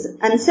is,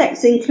 and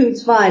sex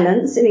includes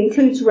violence, it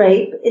includes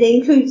rape, it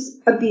includes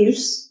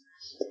abuse,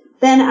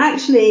 then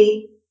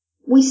actually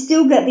we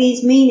still get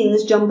these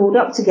meanings jumbled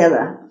up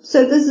together.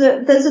 So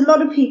there's a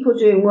lot of people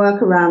doing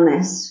work around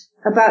this,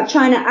 about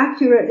trying to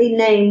accurately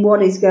name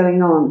what is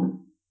going on.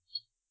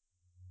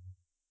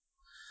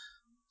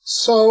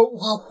 So,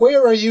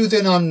 where are you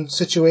then on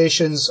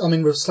situations? I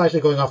mean, we're slightly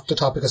going off the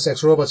topic of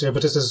sex robots here,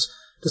 but this is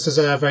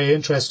very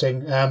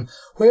interesting.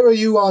 Where are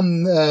you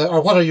on,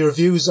 or what are your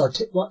views,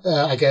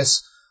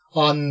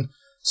 on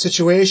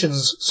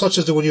situations such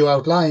as the one you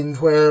outlined,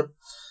 where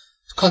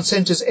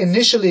consent is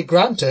initially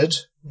granted,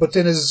 but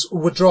then is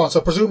withdrawn?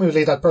 So,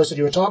 presumably, that person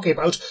you were talking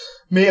about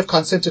may have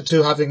consented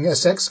to having a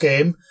sex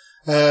game,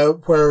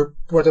 where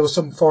there was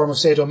some form of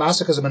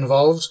sadomasochism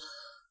involved.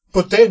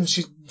 But then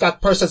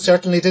that person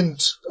certainly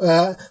didn't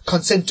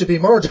consent to be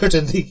murdered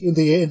during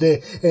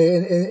the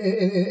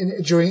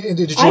duration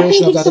of that event. I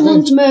think if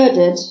someone's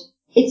murdered,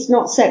 it's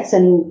not sex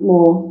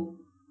anymore.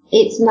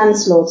 It's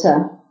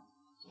manslaughter.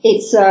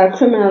 It's a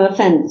criminal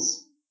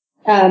offence.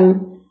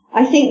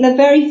 I think the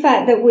very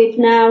fact that we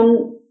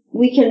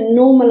can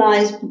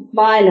normalise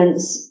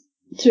violence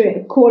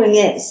through calling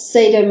it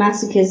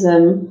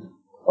sadomasochism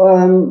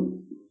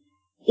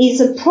is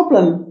a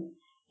problem.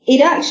 It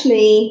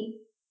actually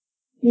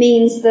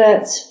means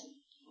that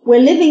we're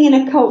living in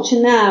a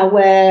culture now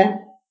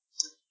where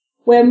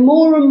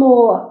more and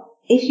more,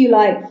 if you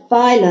like,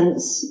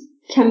 violence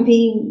can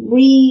be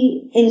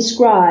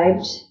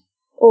re-inscribed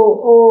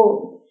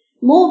or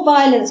more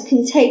violence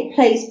can take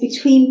place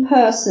between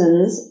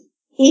persons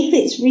if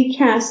it's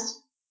recast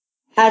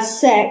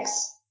as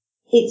sex.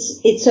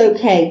 It's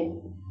okay.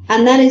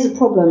 And that is a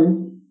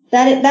problem.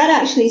 That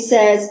actually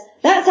says,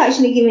 that's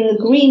actually giving a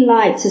green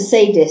light to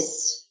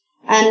sadists.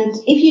 And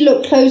if you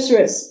look closer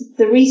at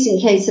the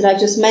recent case that I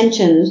just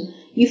mentioned,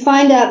 you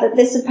find out that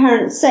this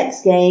apparent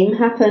sex game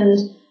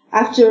happened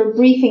after a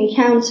brief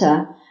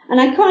encounter. And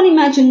I can't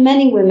imagine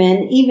many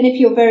women, even if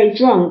you're very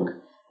drunk,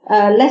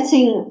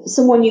 letting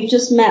someone you've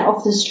just met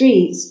off the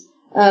streets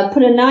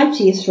put a knife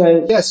to your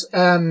throat. Yes,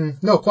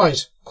 no,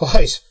 quite.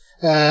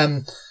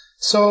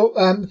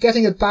 So,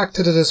 getting it back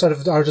to the sort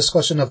of our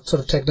discussion of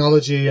sort of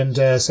technology and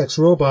sex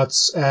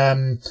robots,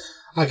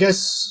 I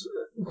guess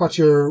what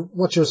your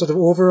sort of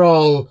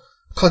overall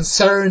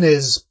concern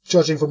is,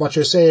 judging from what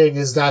you're saying,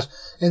 is that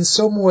in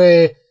some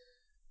way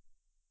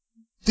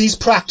these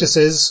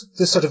practices,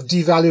 this sort of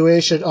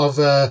devaluation of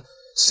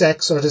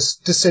sex or this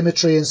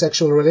dissymmetry in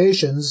sexual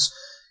relations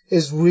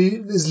is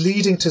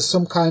leading to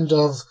some kind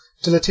of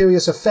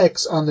deleterious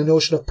effects on the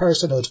notion of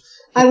personhood.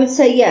 I would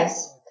say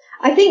yes.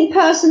 I think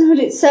personhood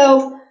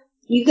itself,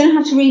 you're going to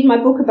have to read my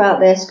book about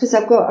this because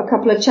I've got a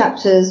couple of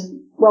chapters,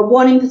 well,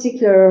 one in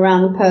particular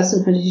around the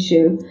personhood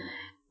issue.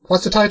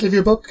 What's the title of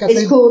your book, Kathleen?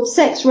 It's called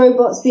Sex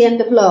Robots, The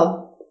End of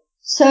Love.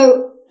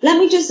 So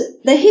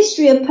the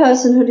history of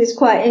personhood is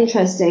quite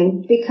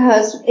interesting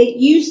because it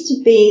used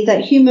to be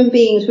that human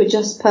beings were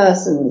just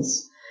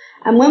persons.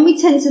 And when we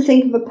tend to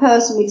think of a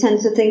person, we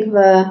tend to think of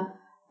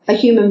a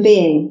human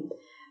being.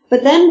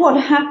 But then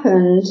what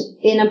happened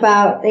in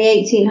about the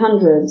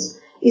 1800s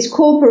is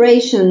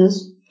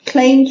corporations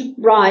claimed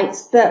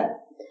rights that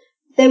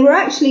they were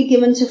actually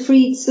given to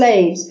freed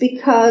slaves,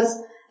 because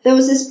there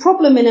was this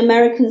problem in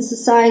American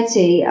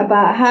society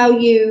about how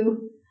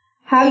you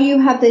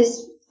have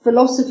this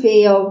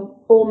philosophy of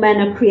all men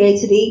are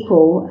created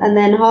equal, and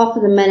then half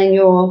of the men in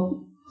your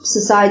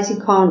society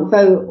can't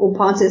vote or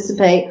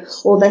participate,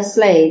 or they're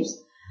slaves.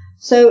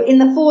 So in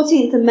the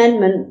 14th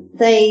Amendment,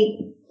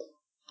 they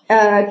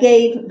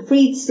gave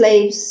freed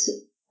slaves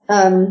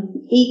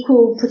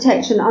equal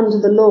protection under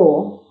the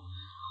law.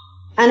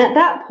 And at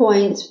that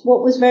point,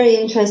 what was very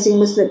interesting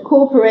was that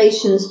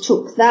corporations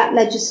took that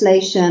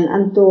legislation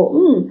and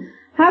thought,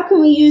 how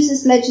can we use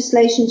this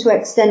legislation to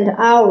extend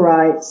our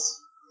rights?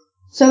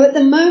 So at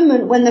the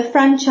moment when the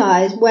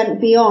franchise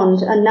went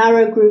beyond a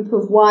narrow group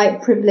of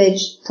white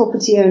privileged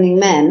property owning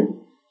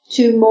men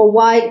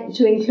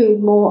to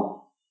include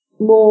more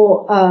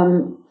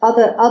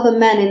other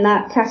men in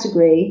that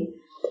category,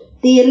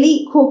 the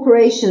elite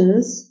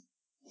corporations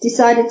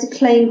decided to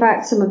claim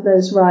back some of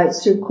those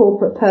rights through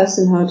corporate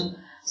personhood.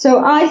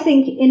 So I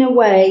think in a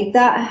way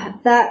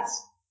that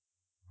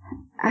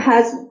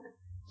has,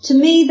 to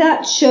me,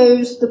 that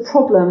shows the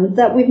problem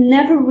that we've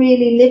never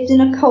really lived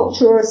in a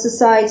culture or a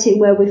society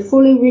where we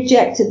fully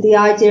rejected the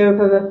idea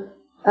of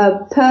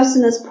a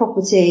person as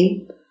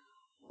property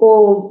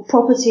or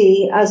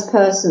property as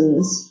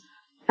persons.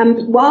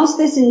 And whilst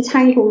this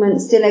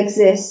entanglement still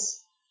exists,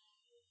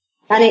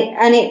 and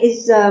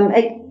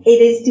it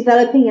is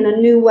developing in a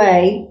new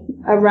way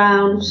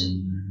around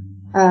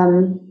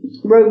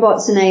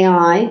robots and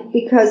AI,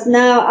 because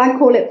now I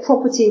call it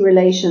property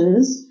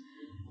relations,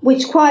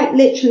 which quite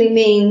literally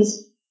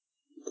means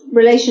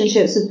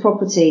relationships with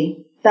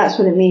property. That's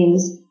what it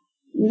means.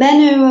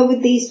 Men who are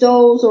with these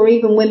dolls, or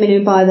even women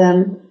who buy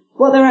them,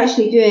 what they're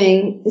actually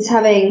doing is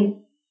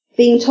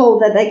being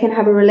told that they can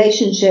have a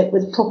relationship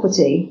with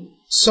property.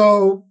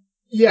 So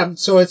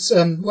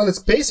it's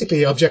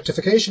basically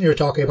objectification you're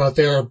talking about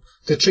there,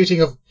 the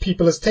treating of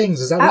people as things.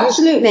 Is that right?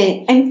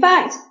 Absolutely. In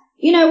fact,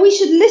 we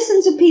should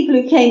listen to people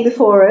who came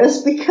before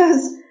us,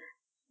 because,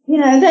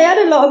 they had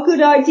a lot of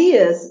good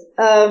ideas.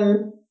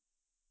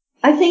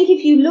 I think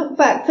if you look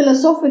back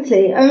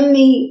philosophically,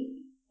 only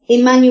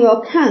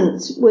Immanuel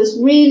Kant was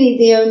really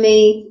the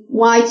only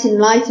white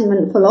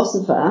Enlightenment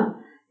philosopher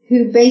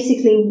who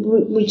basically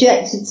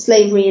rejected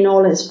slavery in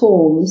all its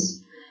forms.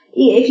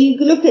 If you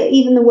look at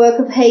even the work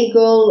of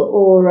Hegel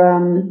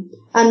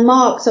and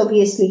Marx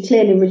obviously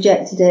clearly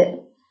rejected it.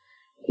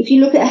 If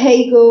you look at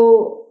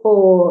Hegel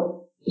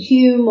or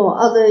Hume or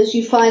others,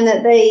 you find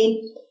that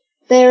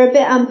they're a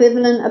bit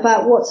ambivalent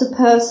about what's a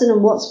person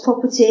and what's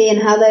property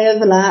and how they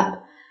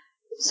overlap.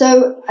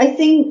 So I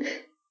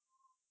think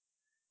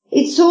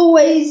it's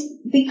always,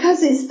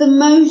 because it's the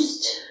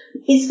most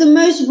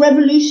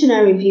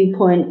revolutionary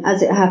viewpoint,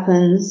 as it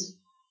happens,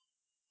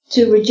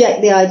 to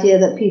reject the idea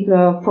that people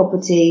are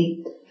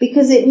property,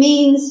 because it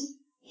means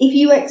if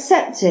you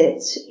accept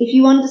it, if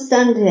you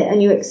understand it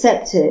and you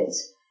accept it,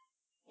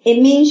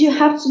 it means you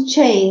have to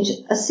change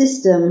a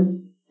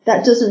system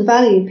that doesn't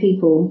value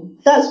people.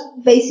 That's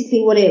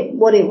basically what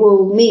it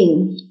will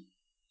mean.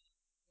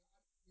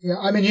 Yeah,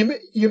 I mean,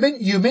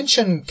 you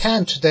mentioned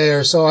Kant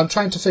there, so I'm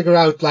trying to figure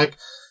out,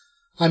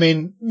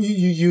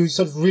 you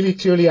sort of really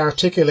clearly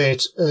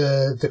articulate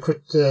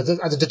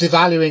the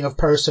devaluing of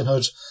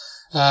personhood,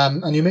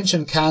 and you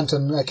mentioned Kant,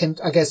 and I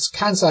guess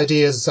Kant's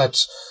idea is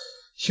that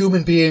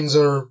human beings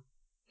are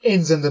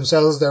ends in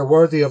themselves; they're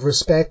worthy of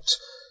respect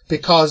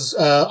because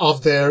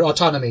of their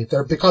autonomy.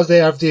 They're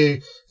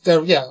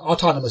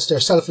autonomous. They're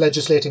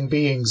self-legislating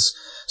beings.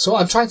 So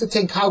I'm trying to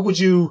think,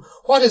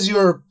 what is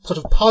your sort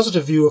of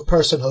positive view of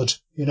personhood?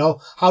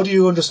 How do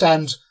you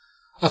understand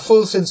a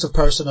full sense of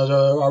personhood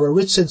or a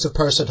rich sense of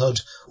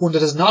personhood, one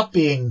that is not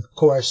being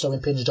coerced or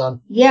impinged on?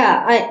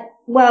 Yeah,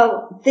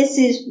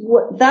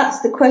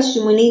 that's the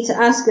question we need to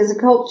ask as a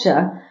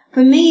culture.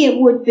 For me, it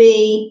would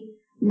be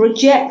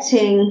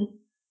rejecting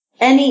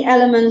any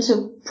element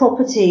of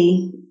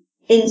property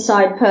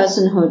inside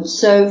personhood.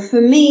 So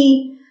for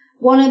me,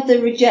 one of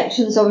the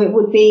rejections of it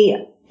would be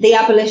the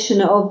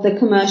abolition of the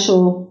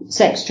commercial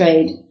sex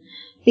trade,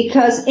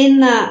 because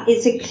in that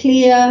it's a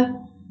clear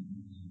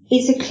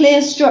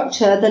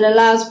structure that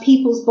allows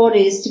people's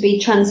bodies to be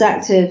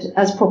transacted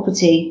as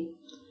property.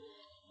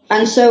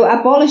 And so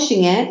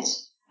abolishing it,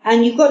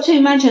 and you've got to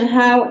imagine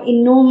how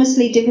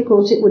enormously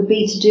difficult it would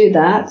be to do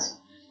that.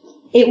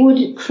 It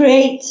would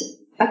create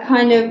a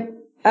kind of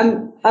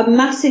a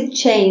massive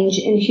change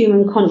in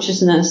human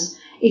consciousness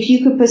if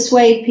you could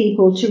persuade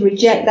people to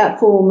reject that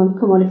form of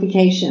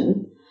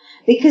commodification,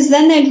 because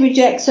then they'd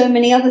reject so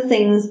many other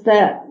things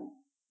that,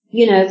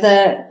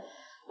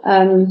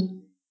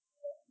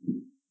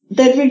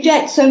 they'd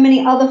reject so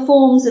many other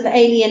forms of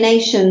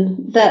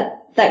alienation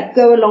that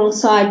go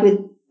alongside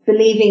with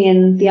believing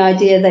in the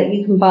idea that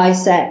you can buy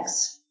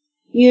sex.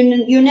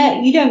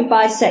 You don't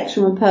buy sex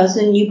from a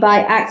person, you buy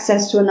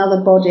access to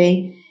another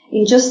body,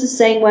 in just the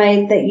same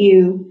way that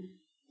you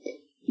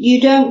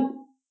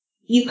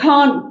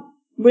can't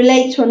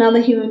relate to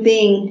another human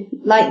being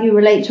like you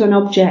relate to an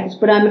object,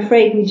 but I'm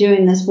afraid we do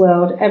in this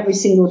world every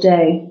single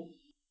day.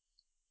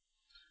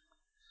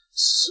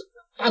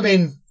 I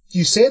mean,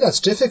 you say that's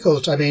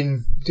difficult. I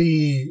mean,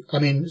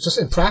 just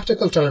in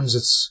practical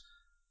terms,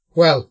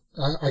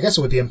 I guess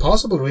it would be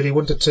impossible, really,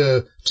 wouldn't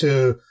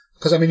it,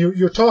 because I mean,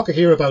 you're talking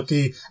here about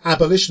the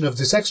abolition of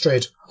the sex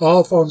trade,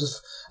 all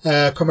forms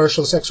of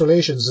commercial sex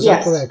relations. Is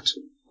that correct?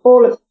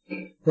 All of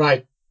them.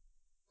 Right.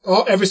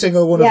 Every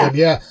single one of them,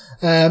 yeah.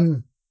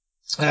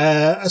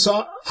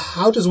 So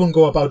how does one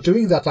go about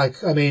doing that?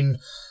 Like, I mean,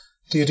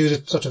 do you do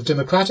it sort of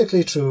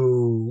democratically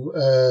through,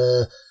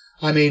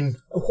 I mean,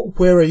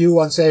 where are you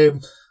on, say,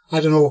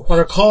 I don't know, what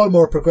are called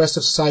more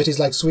progressive societies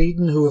like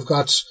Sweden, who have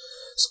got,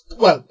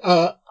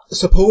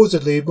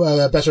 supposedly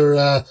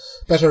better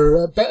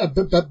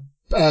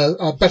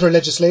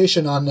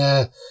legislation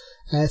on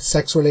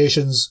sex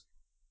relations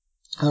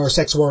or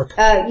sex work?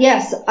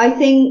 Yes, I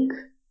think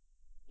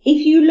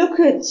if you look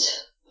at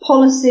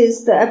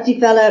policies that have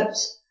developed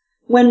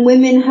when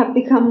women have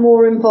become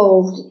more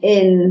involved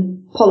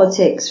in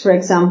politics, for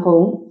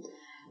example,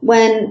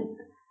 and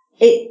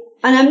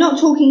I'm not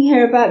talking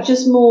here about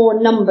just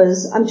more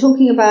numbers, I'm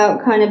talking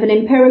about kind of an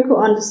empirical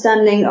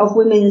understanding of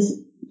women's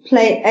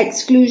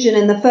exclusion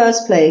in the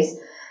first place.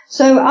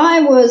 So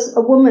I was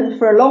a woman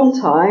for a long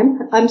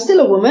time. I'm still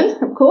a woman,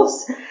 of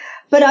course,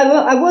 but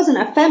I wasn't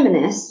a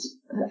feminist.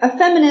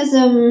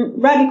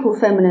 Radical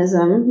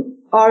feminism,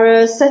 are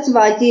a set of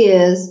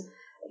ideas,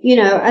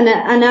 an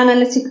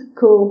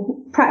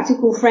analytical,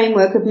 practical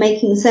framework of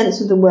making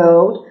sense of the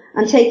world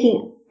and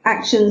taking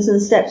actions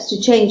and steps to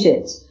change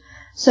it.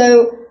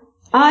 So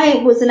I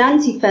was an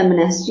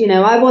anti-feminist,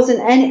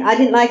 I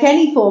didn't like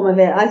any form of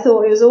it. I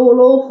thought it was all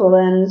awful,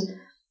 and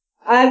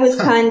I was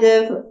kind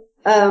of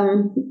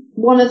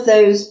one of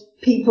those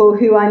people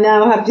who I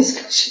now have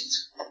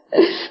discussions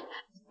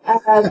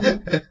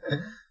with.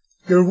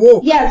 You're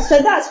woke. Yeah, so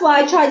that's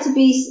why I try to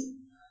be,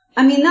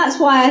 that's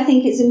why I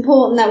think it's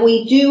important that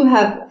we do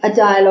have a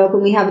dialogue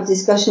and we have a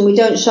discussion. We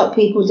don't shut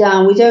people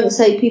down. We don't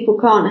say people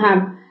can't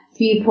have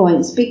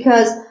viewpoints,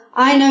 because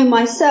I know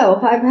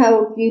myself, I've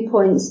held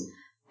viewpoints,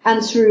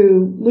 and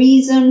through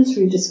reason,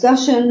 through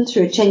discussion,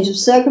 through a change of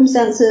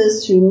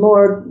circumstances, through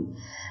more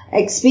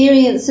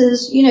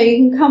experiences, you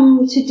can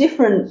come to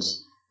different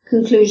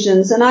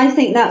conclusions. And I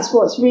think that's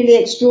what's really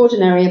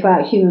extraordinary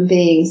about human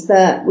beings,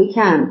 that we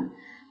can.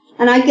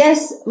 And I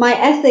guess my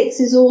ethics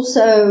is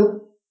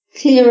also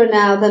clearer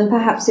now than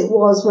perhaps it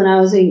was when I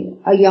was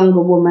a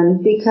younger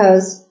woman,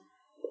 because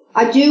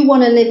I do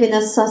want to live in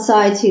a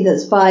society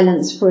that's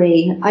violence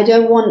free. I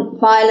don't want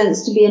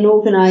violence to be an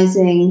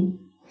organizing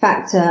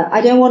factor.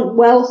 I don't want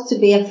wealth to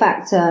be a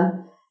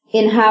factor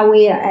in how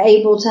we are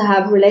able to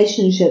have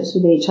relationships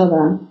with each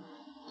other.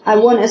 I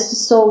want us to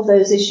solve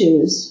those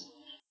issues.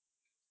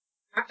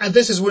 And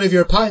this is one of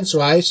your points,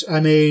 right? I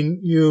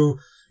mean, you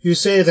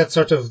say that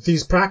sort of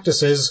these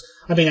practices,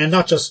 and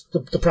not just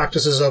the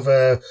practices of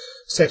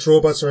sex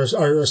robots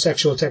or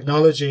sexual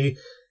technology,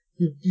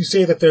 you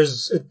say that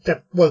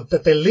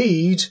that they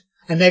lead,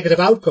 a negative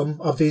outcome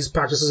of these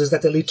practices is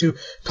that they lead to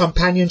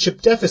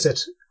companionship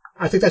deficit.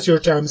 I think that's your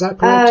term, is that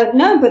correct?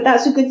 No, but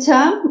that's a good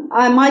term.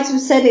 I might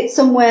have said it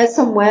somewhere.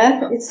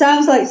 It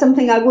sounds like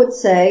something I would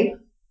say.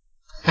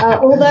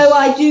 Although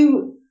I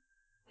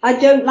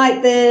don't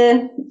like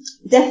the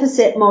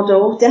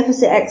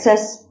deficit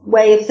excess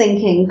way of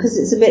thinking, because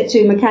it's a bit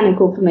too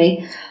mechanical for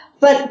me.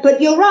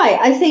 But you're right.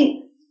 I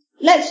think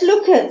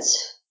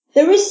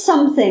there is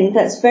something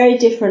that's very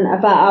different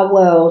about our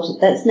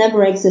world that's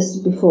never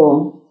existed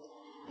before.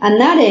 And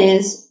that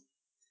is,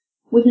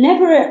 we've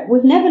never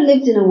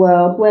lived in a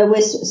world where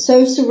we're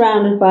so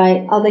surrounded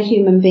by other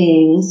human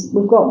beings.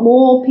 We've got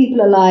more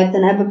people alive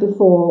than ever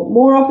before,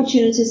 more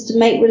opportunities to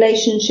make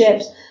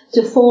relationships,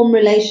 to form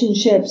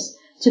relationships,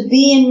 to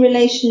be in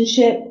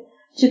relationship,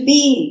 to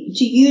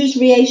use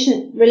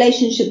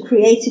relationship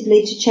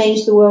creatively to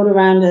change the world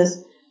around us.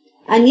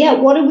 And yet,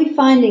 what are we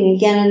finding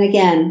again and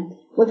again?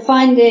 We're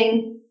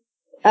finding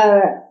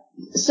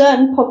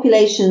certain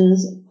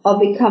populations are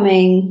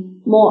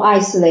becoming more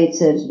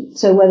isolated.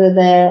 So whether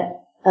they're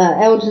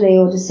elderly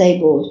or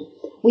disabled,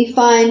 we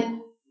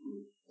find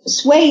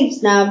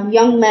swathes now of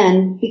young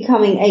men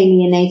becoming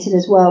alienated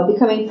as well,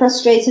 becoming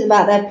frustrated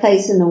about their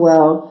place in the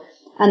world.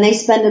 And they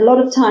spend a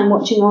lot of time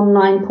watching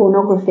online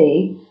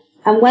pornography.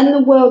 And when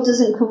the world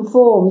doesn't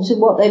conform to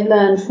what they've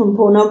learned from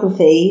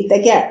pornography,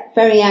 they get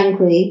very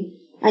angry.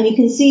 And you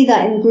can see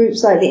that in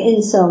groups like the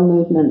incel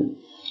movement.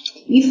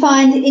 You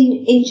find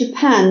in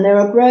Japan there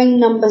are growing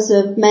numbers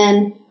of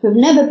men who have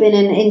never been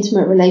in an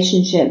intimate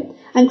relationship,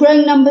 and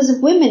growing numbers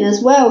of women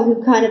as well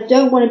who kind of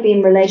don't want to be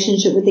in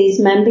relationship with these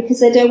men because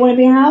they don't want to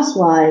be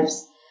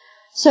housewives.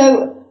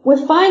 So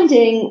we're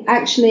finding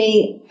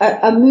actually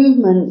a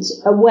movement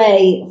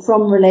away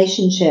from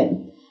relationship.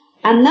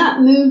 And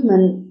that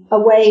movement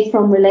away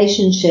from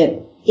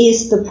relationship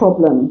is the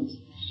problem,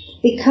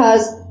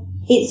 because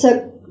it's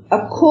a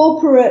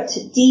corporate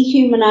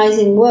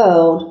dehumanizing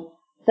world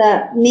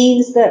that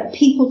means that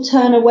people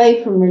turn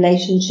away from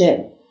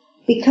relationship,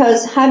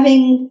 because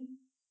having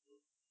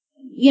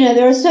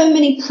there are so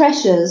many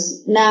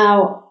pressures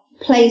now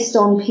placed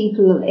on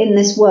people in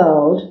this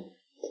world,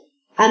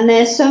 and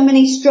there's so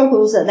many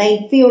struggles that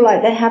they feel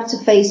like they have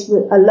to face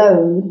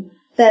alone,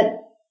 that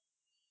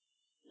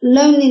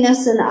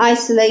loneliness and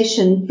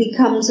isolation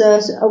becomes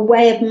a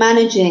way of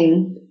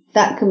managing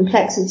that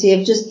complexity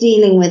of just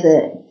dealing with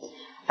it.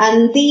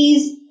 And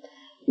these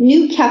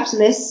new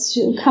capitalists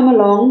who come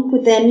along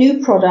with their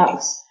new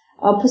products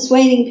are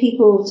persuading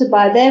people to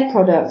buy their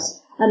products,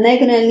 and they're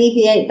going to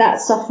alleviate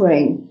that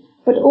suffering.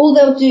 But all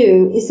they'll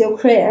do is they'll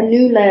create a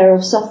new layer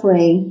of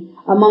suffering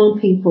among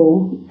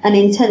people and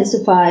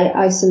intensify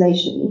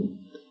isolation.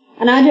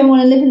 And I don't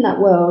want to live in that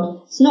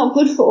world. It's not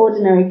good for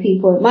ordinary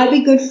people. It might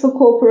be good for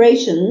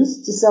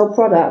corporations to sell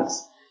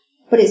products,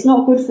 but it's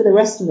not good for the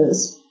rest of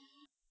us.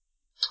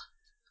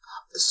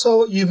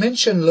 So you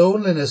mentioned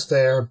loneliness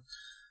there.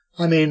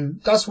 I mean,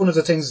 that's one of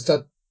the things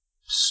that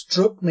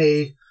struck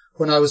me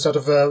when I was sort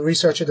of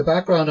researching the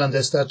background on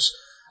this, that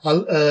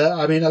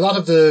I mean, a lot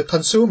of the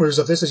consumers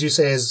of this, as you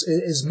say,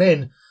 is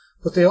men,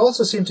 but they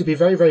also seem to be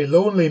very, very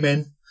lonely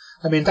men.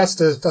 I mean, that's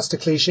the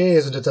cliche,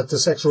 isn't it? That the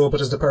sex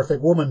robot is the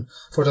perfect woman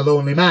for the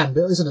lonely man,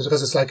 isn't it?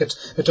 Because it's like it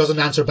doesn't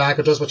answer back,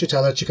 it does what you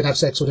tell it, you can have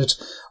sex with it,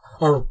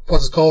 or what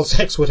is called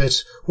sex with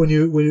it when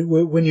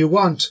you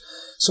want.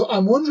 So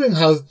I'm wondering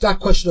how that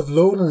question of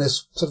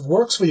loneliness sort of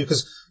works for you,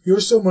 because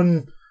you're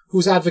someone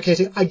who's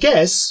advocating, I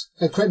guess,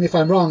 and correct me if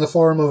I'm wrong, a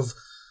form of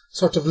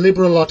sort of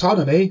liberal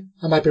autonomy.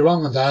 I might be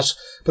wrong on that,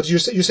 but you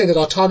say that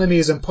autonomy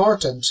is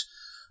important.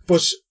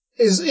 But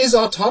is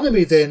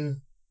autonomy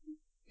then,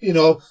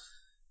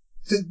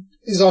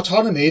 is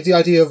autonomy, the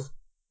idea of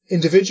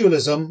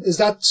individualism, is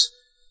that,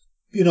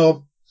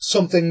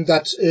 something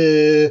that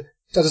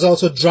is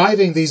also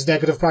driving these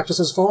negative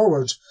practices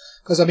forward?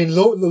 Because I mean,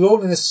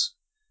 loneliness,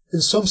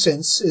 in some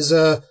sense,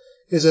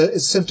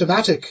 is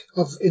symptomatic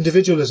of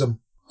individualism.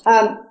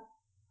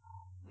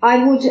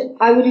 I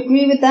would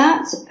agree with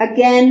that.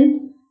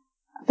 Again,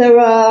 there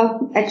are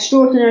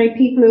extraordinary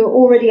people who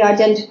already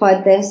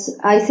identified this.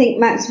 I think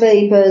Max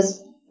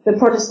Weber's The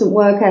Protestant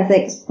Work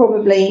Ethics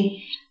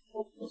probably...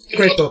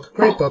 Great book.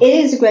 It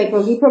is a great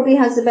book. He probably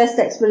has the best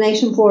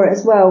explanation for it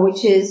as well,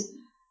 which is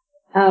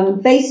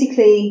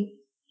basically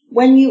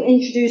when you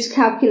introduce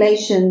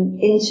calculation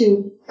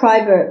into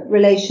private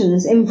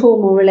relations,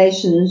 informal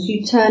relations,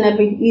 you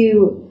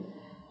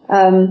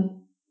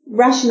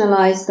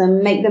rationalize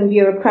them, make them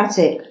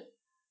bureaucratic,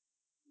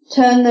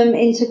 turn them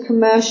into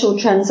commercial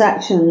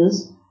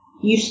transactions,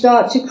 you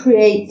start to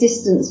create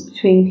distance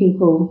between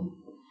people.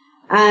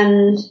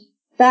 And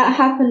that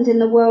happened in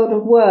the world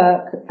of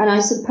work, and I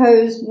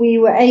suppose we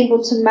were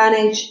able to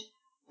manage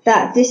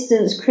that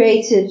distance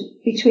created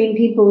between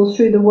people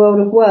through the world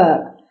of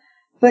work.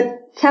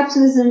 But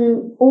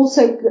capitalism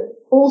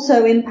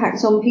also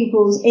impacts on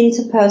people's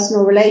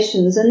interpersonal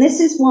relations, and this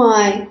is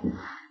why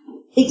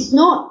it's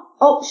not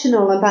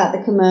optional about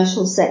the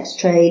commercial sex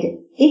trade.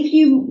 If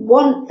you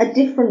want a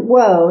different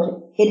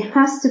world, it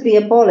has to be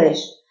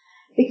abolished.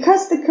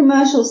 Because the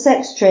commercial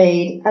sex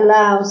trade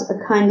allows a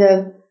kind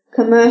of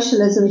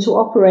commercialism to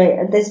operate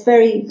at this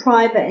very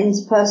private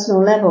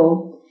interpersonal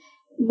level,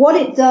 what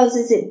it does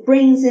is it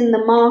brings in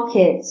the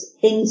market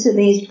into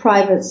these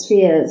private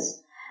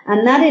spheres.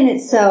 And that in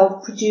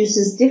itself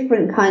produces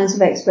different kinds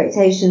of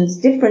expectations,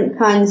 different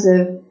kinds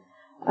of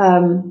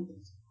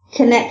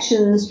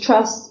connections,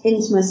 trust,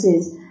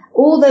 intimacies.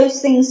 All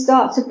those things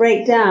start to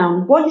break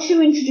down. Once you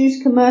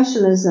introduce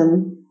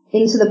commercialism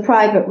into the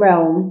private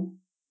realm,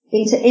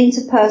 into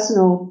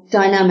interpersonal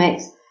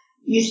dynamics,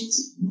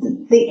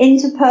 the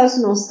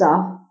interpersonal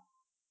stuff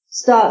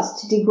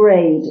starts to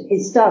degrade.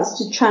 It starts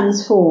to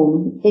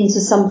transform into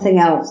something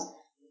else,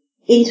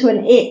 into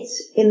an it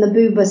in the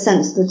Buber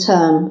sense of the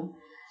term.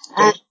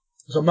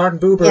 So Martin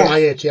Buber, yeah.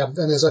 I-8, yeah.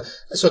 And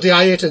so the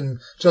I-8, and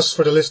just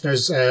for the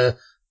listeners, the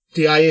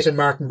I-8 and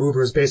Martin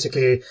Buber is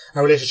basically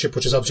a relationship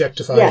which is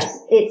objectified. Yes,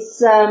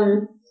 it's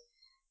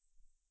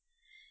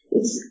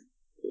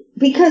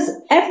because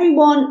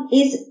everyone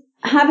is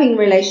having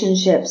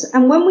relationships.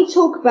 And when we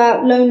talk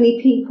about lonely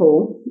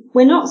people,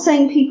 we're not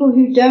saying people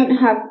who don't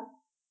have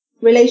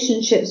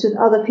relationships with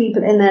other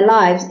people in their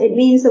lives. It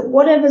means that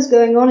whatever's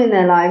going on in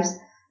their lives,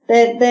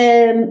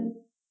 they're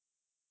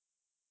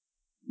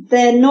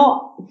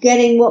not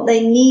getting what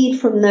they need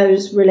from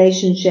those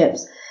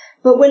relationships.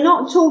 But we're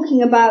not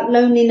talking about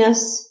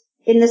loneliness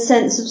in the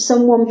sense of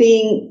someone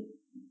being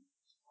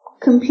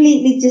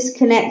completely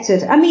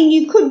disconnected. I mean,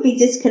 you could be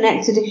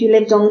disconnected if you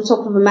lived on the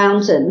top of a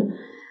mountain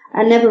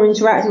and never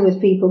interacted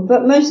with people,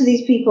 but most of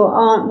these people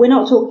aren't. We're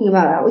not talking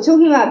about that. We're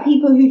talking about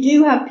people who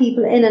do have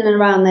people in and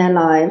around their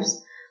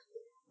lives,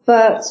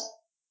 but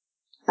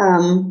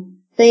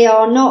they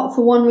are not,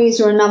 for one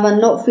reason or another,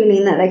 not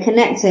feeling that they're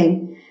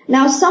connecting.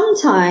 Now,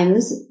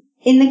 sometimes,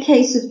 in the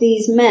case of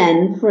these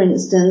men, for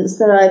instance,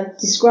 that I've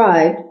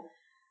described,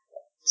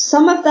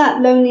 some of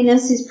that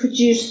loneliness is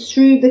produced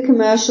through the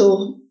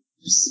commercial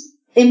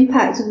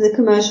impact of the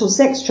commercial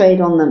sex trade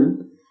on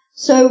them.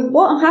 So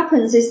what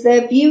happens is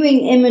they're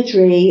viewing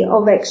imagery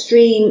of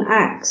extreme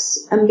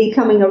acts and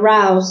becoming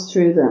aroused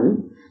through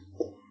them.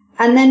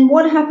 And then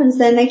what happens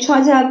then? They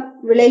try to have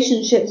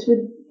relationships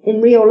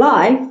in real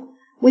life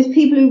with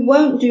people who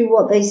won't do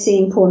what they see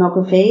in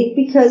pornography,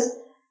 because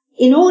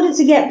in order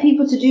to get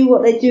people to do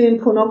what they do in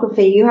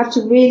pornography, you have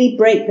to really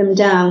break them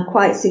down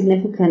quite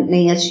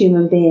significantly as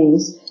human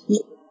beings.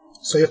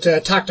 So you have to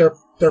attack their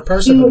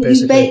personhood,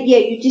 basically.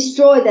 You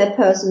destroy their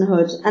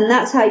personhood, and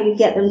that's how you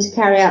get them to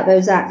carry out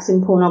those acts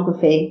in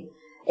pornography.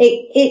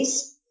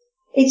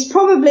 It's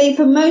probably,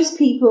 for most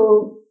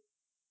people,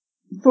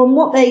 from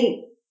what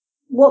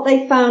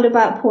they found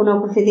about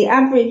pornography, the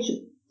average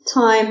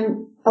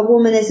time a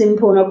woman is in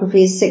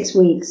pornography is 6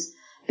 weeks,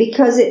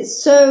 because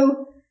it's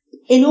so,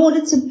 in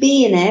order to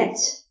be in it,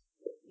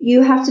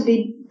 you have to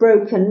be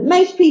broken.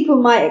 Most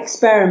people might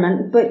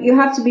experiment, but you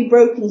have to be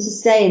broken to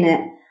stay in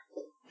it.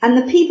 And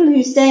the people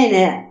who stay in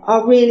it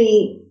are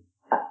really,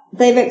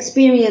 they've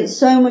experienced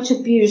so much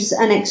abuse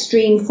and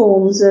extreme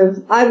forms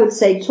of, I would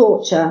say,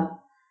 torture.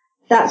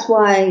 That's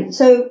why,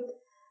 so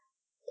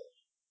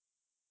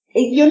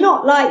you're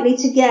not likely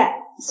to get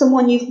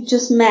someone you've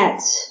just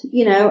met,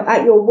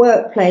 at your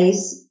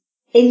workplace,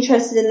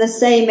 interested in the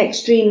same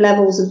extreme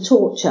levels of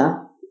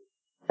torture,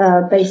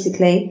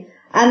 basically.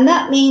 And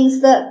that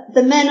means that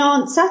the men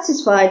aren't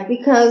satisfied,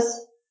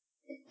 because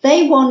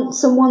they want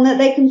someone that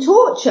they can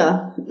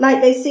torture,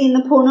 like they see in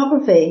the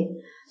pornography.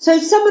 So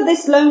some of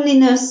this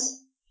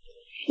loneliness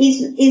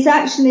is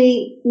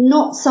actually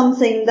not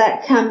something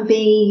that can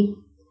be,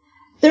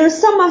 there are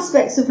some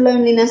aspects of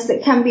loneliness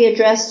that can be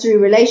addressed through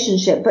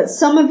relationship, but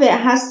some of it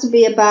has to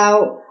be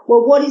about,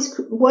 well, what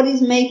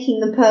is making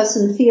the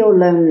person feel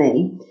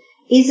lonely?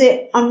 Is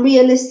it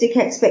unrealistic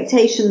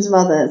expectations of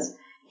others?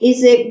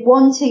 Is it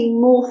wanting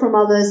more from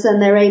others than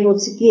they're able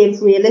to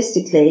give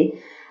realistically?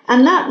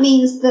 And that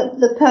means that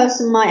the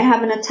person might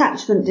have an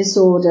attachment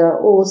disorder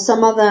or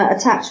some other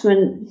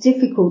attachment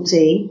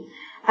difficulty.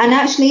 And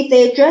actually, if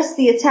they address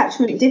the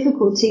attachment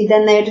difficulty,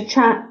 then they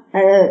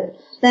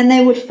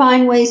would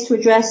find ways to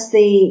address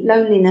the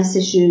loneliness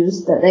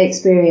issues that they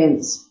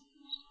experience.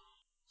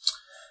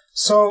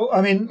 So,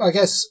 I mean, I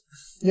guess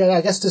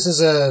this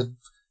is a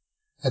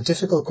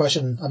difficult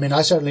question. I mean,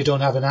 I certainly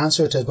don't have an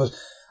answer to it, but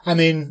I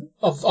mean,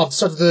 of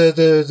sort of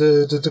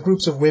the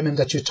groups of women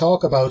that you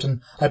talk about,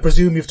 and I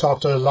presume you've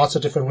talked to lots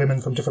of different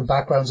women from different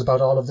backgrounds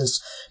about all of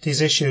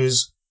these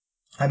issues.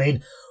 I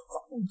mean,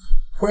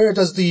 where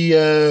does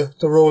the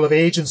role of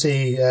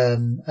agency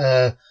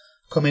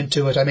come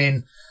into it? I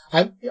mean,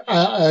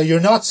 you're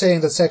not saying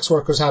that sex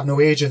workers have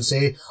no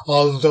agency,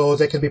 although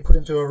they can be put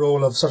into a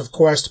role of sort of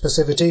coerced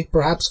passivity,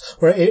 perhaps,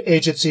 where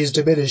agency is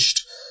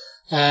diminished.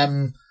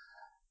 And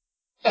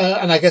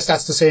I guess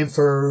that's the same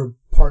for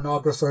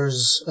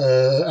pornographers,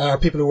 or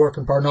people who work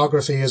in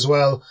pornography as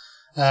well.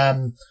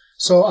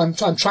 So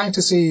I'm trying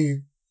to see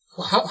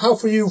how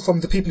for you,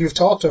 from the people you've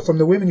talked to, from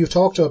the women you've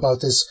talked to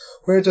about this,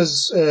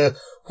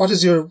 what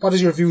is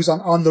your views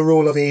on the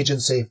role of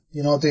agency?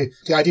 The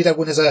idea that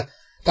one has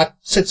that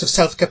sense of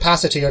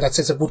self-capacity, or that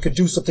sense that one can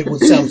do something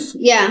oneself.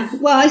 Yeah,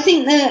 well, I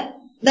think that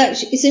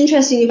it's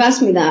interesting you've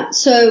asked me that.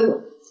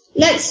 So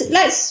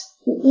let's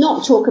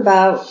not talk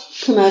about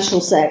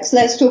commercial sex.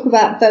 Let's talk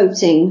about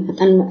voting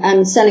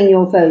and selling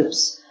your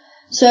votes.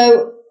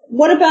 So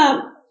what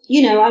about,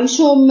 I'm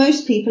sure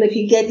most people, if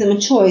you gave them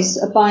a choice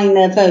of buying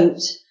their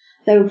vote,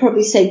 they would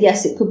probably say,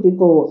 yes, it could be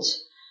bought.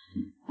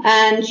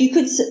 And you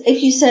could,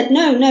 if you said,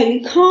 no,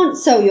 you can't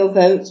sell your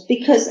vote,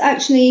 because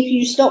actually if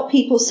you stop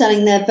people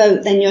selling their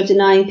vote, then you're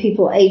denying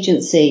people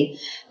agency.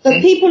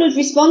 But people would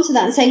respond to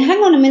that and say,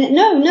 hang on a minute,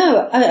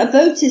 no, a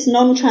vote is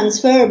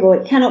non-transferable.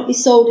 It cannot be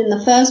sold in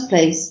the first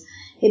place.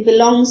 It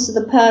belongs to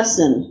the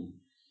person.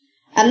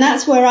 And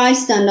that's where I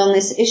stand on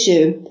this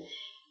issue.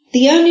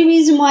 The only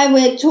reason why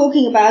we're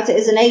talking about it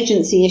as an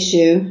agency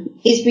issue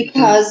is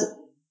because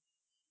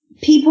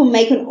people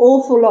make an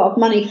awful lot of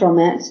money from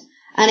it,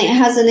 and it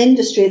has an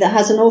industry that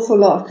has an awful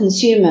lot of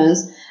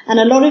consumers, and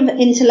a lot of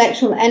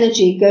intellectual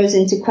energy goes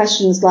into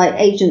questions like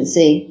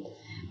agency.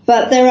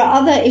 But there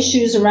are other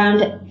issues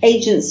around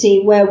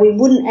agency where we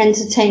wouldn't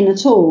entertain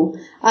at all,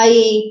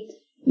 i.e.,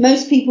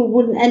 most people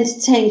wouldn't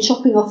entertain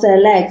chopping off their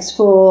legs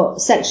for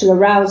sexual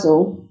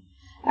arousal.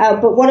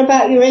 But what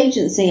about your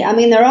agency? I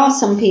mean, there are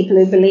some people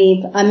who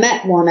believe, I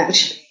met one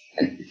actually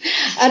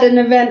at an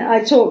event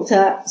I talked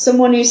at,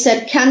 someone who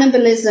said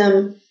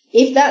cannibalism,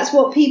 if that's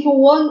what people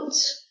want,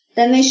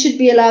 then they should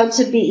be allowed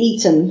to be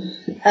eaten.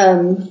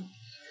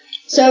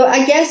 So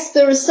I guess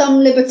there are some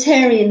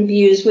libertarian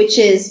views, which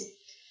is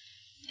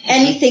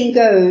anything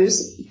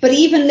goes. But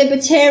even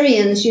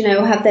libertarians,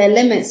 have their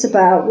limits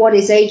about what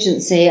is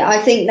agency. I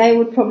think they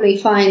would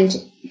probably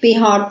be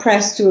hard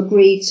pressed to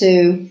agree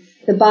to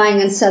the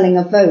buying and selling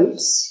of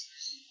votes.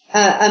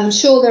 I'm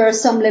sure there are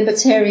some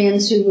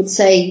libertarians who would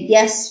say,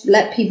 yes,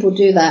 let people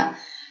do that.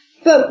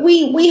 But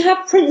we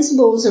have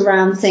principles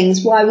around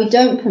things, why we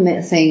don't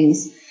permit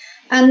things.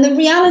 And the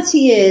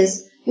reality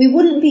is, we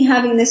wouldn't be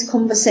having this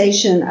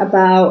conversation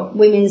about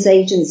women's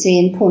agency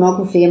in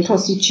pornography and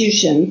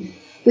prostitution.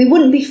 We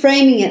wouldn't be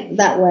framing it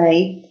that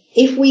way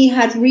if we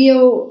had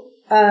real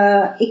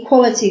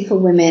equality for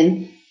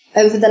women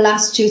over the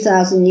last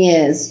 2,000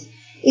 years.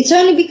 It's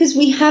only because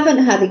we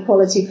haven't had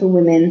equality for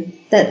women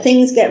that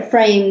things get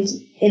framed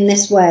in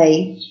this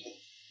way.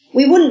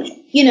 We wouldn't,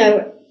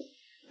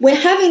 we're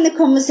having the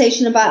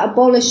conversation about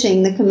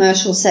abolishing the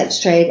commercial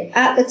sex trade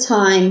at the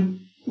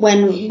time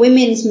when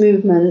women's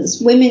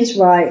movements, women's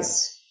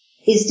rights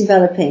is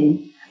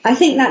developing. I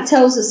think that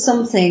tells us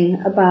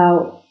something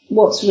about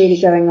what's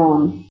really going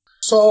on.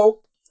 So,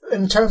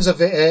 in terms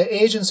of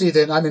agency,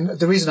 then, I mean,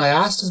 the reason I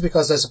asked is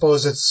because I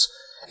suppose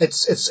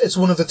it's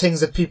one of the things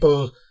that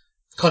people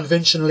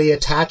conventionally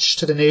attach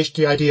to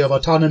the idea of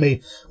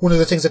autonomy. One of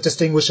the things that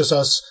distinguishes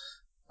us,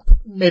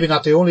 maybe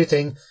not the only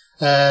thing,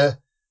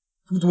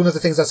 one of the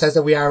things that says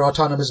that we are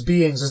autonomous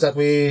beings is that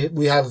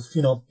we have,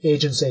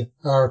 agency,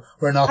 or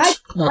we're not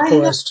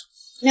coerced.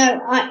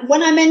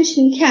 When I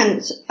mentioned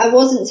Kant, I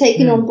wasn't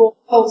taking on board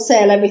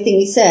wholesale everything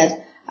he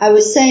said. I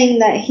was saying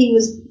that he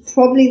was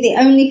probably the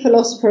only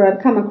philosopher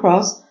I've come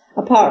across,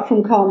 apart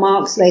from Karl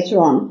Marx later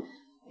on,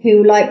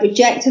 who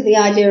rejected the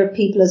idea of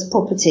people as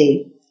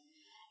property.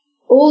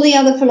 All the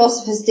other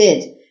philosophers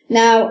did.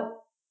 Now,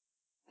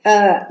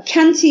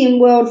 Kantian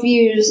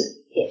worldviews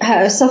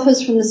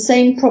suffers from the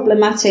same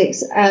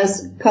problematics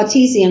as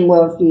Cartesian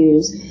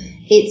worldviews.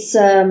 It's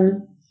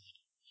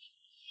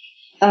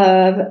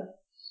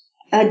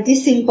a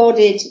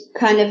disembodied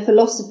kind of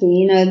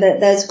philosophy, that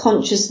there's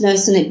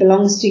consciousness and it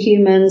belongs to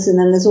humans, and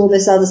then there's all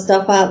this other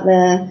stuff out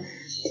there.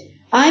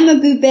 I'm a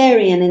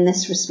Buberian in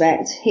this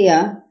respect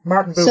here.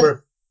 Martin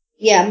Buber.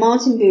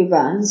 Martin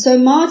Buber. And so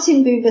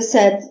Martin Buber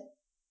said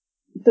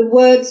the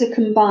words are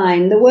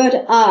combined. The word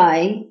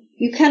I,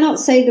 you cannot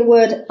say the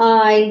word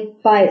I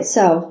by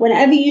itself.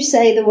 Whenever you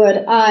say the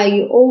word I,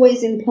 you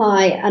always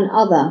imply an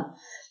other.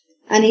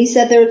 And he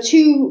said there are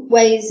two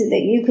ways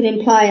that you can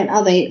imply an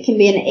other. It can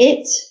be an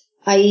it,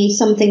 i.e.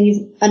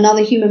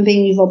 another human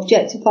being you've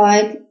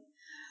objectified,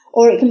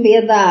 or it can be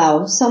a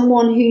thou,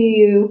 someone who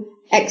you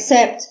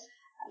accept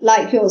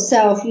like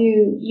yourself,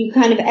 you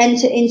kind of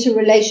enter into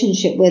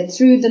relationship with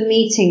through the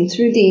meeting,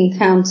 through the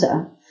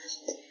encounter.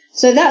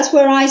 So that's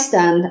where I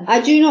stand.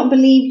 I do not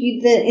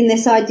believe in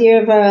this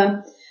idea of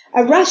a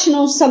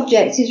rational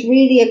subject is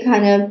really a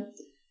kind of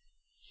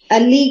a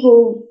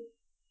legal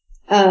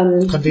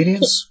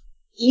convenience.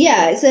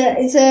 Yeah,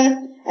 it's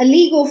a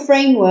legal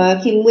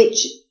framework in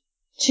which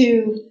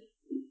to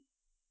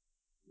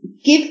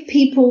give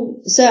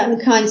people certain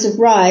kinds of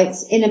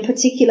rights in a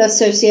particular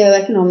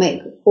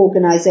socio-economic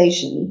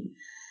organization.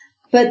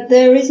 But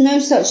there is no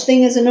such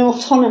thing as an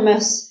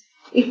autonomous,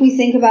 if we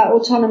think about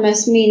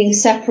autonomous meaning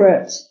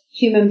separate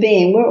human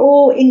being. We're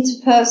all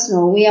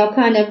interpersonal.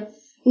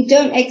 We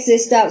don't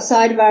exist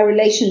outside of our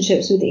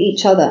relationships with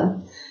each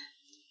other.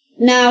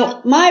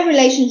 Now, my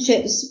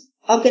relationships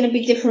are going to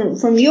be different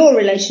from your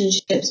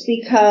relationships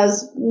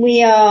because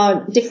we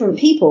are different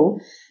people.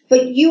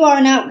 But you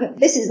are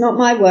this is not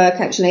my work,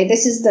 actually.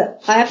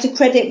 I have to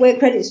credit where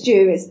credit's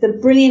due. It's the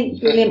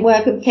brilliant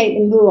work of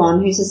Caitlin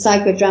Buon, who's a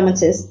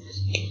psychodramatist.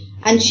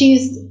 And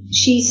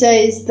she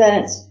says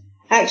that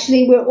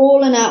actually we're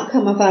all an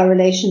outcome of our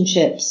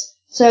relationships.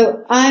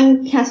 So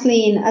I'm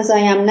Kathleen as I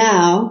am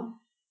now,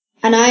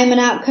 and I am an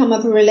outcome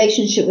of a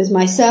relationship with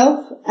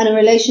myself and a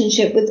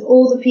relationship with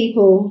all the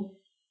people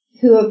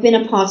who have been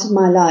a part of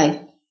my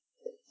life.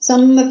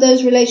 Some of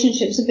those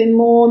relationships have been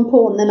more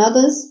important than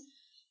others,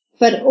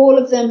 but all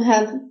of them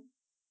have,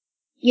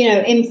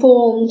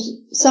 informed,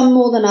 some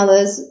more than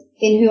others,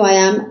 in who I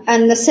am.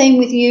 And the same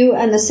with you,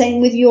 and the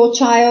same with your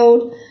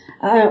child,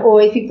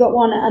 or if you've got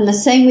one, and the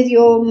same with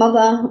your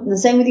mother, and the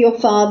same with your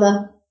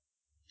father.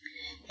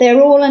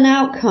 They're all an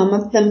outcome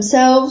of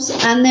themselves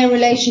and their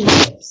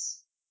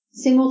relationships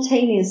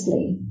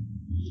simultaneously.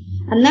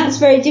 And that's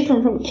very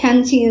different from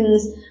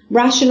Kantian's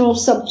rational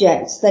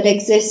subject that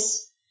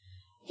exists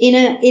in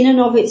and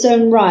of its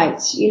own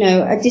right,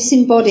 a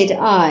disembodied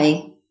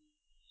I.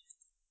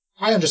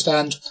 I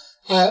understand.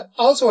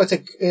 Also, I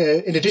think,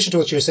 in addition to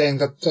what you're saying,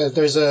 that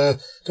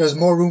there's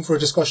more room for a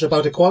discussion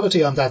about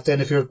equality on that. Then,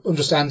 if you're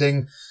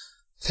understanding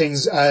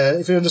things,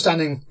 if you're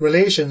understanding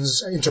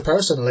relations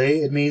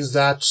interpersonally, it means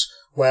that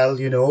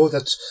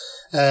that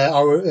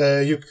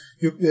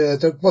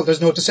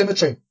there's no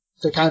dissymmetry.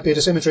 There can't be a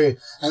dissymmetry,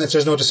 and if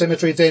there's no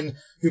dissymmetry, then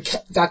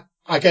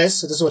I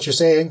guess this is what you're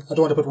saying. I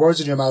don't want to put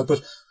words in your mouth,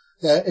 but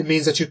it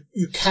means that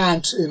you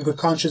can't, in good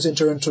conscience,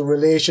 enter into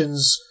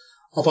relations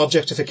of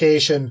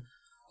objectification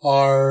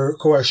or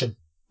coercion.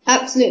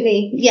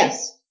 Absolutely,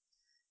 yes.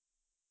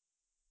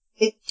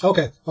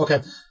 Okay.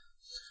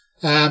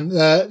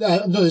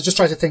 No, just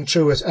try to think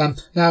through it.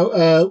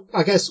 Now,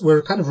 I guess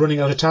we're kind of running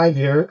out of time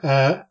here,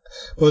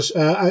 but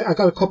I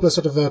got a couple of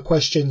sort of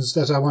questions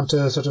that I want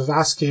to sort of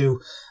ask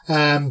you.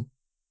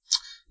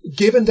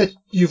 Given that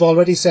you've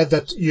already said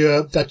that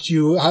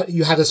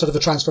you had a sort of a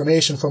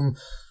transformation from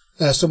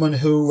someone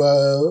who,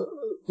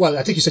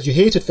 I think you said you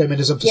hated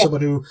feminism to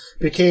someone who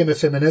became a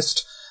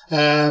feminist.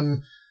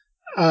 I'm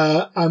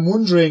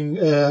wondering,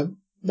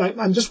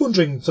 I'm just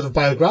wondering sort of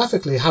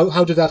biographically,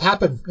 how did that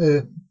happen?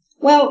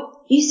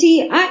 Well, you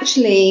see,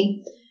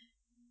 actually,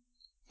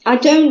 I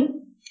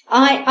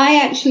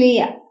actually,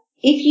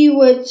 if you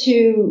were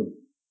to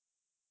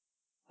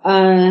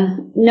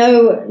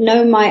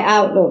know my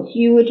outlook,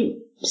 you would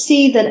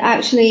see that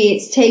actually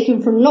it's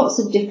taken from lots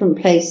of different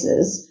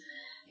places,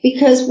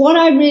 because what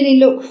I really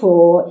look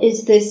for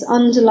is this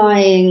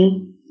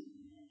underlying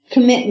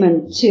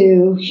commitment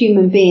to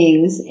human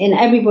beings in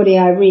everybody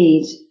I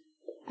read.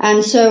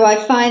 And so I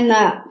find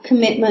that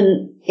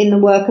commitment in the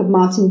work of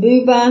Martin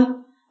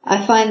Buber.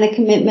 I find the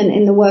commitment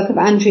in the work of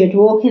Andrea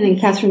Dworkin and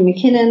Catherine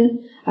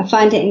McKinnon. I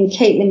find it in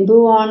Caitlin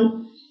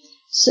Buon.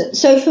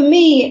 So for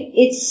me,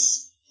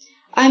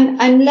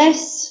 I'm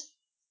less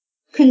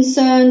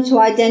concerned to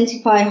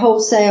identify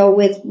wholesale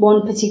with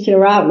one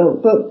particular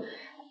outlook, but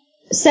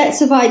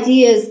sets of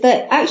ideas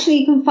that actually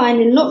you can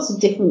find in lots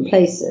of different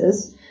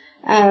places.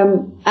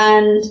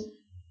 And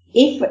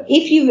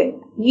if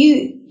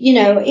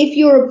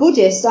you're a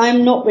Buddhist,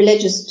 I'm not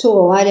religious at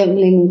all. I don't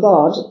believe in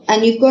God.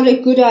 And you've got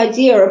a good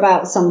idea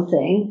about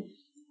something.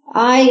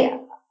 I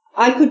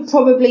could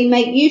probably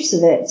make use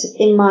of it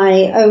in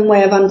my own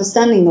way of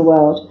understanding the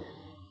world.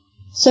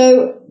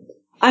 So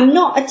I'm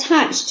not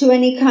attached to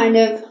any kind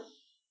of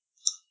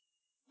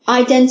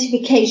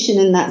identification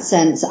in that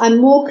sense. I'm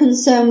more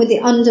concerned with the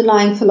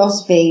underlying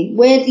philosophy.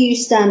 Where do you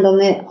stand on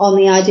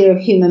the idea of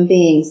human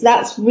beings?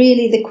 That's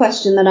really the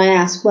question that I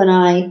ask when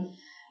I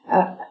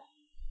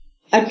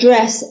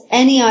address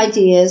any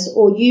ideas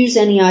or use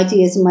any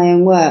ideas in my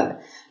own work.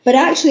 But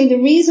actually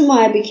the reason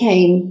why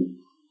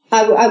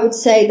I would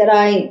say that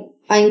I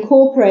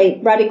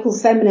incorporate radical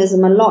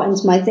feminism a lot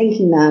into my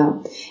thinking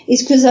now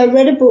is because I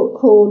read a book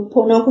called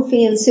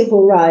Pornography and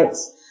Civil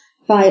Rights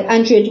by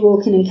Andrea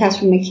Dworkin and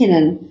Catherine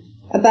McKinnon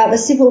about the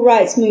civil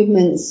rights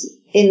movements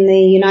in the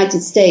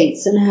United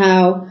States and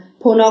how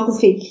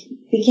pornography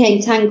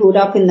became tangled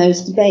up in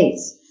those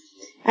debates.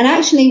 And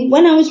actually,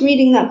 when I was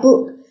reading that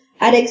book,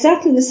 at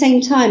exactly the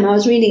same time, I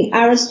was reading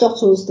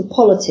Aristotle's The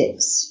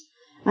Politics.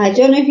 I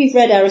don't know if you've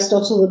read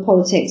Aristotle, The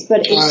Politics,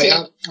 but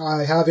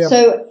I have, yeah.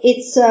 So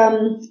it's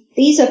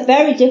these are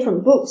very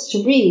different books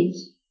to read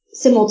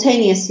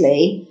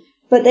simultaneously,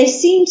 but they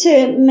seem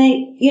to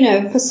make,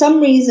 for some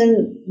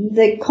reason,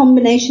 the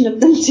combination of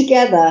them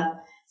together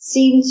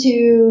seem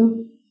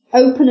to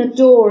open a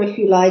door, if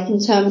you like, in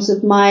terms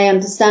of my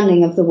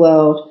understanding of the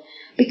world.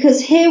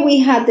 Because here we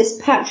had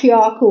this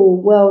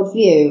patriarchal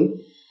worldview,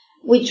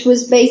 which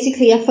was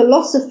basically a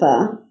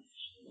philosopher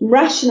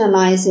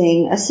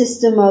rationalizing a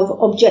system of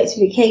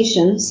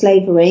objectification,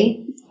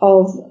 slavery,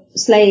 of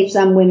slaves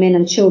and women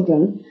and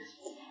children,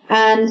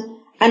 and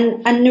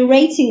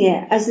narrating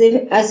it as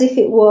if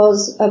it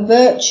was a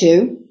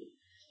virtue.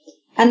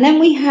 And then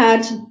we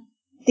had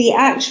the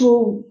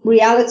actual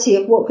reality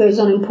of what goes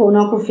on in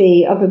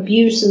pornography, of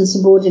abuse and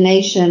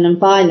subordination and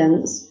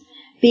violence,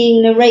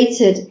 being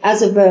narrated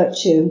as a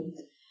virtue.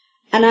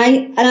 And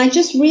I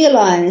just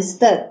realized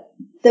that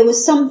there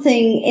was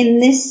something in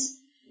this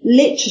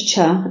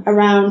literature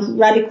around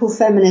radical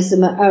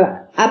feminism,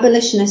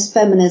 abolitionist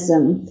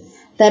feminism,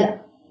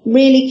 that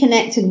really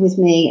connected with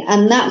me,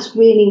 and that's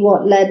really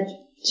what led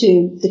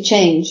to the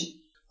change.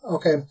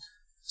 Okay.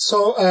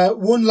 So,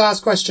 one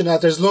last question.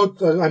 I'm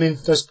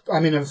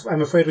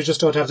afraid we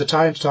just don't have the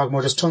time to talk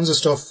more. There's tons of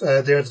stuff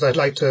there that I'd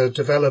like to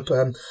develop.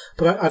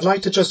 But I'd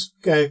like to just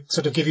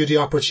sort of give you the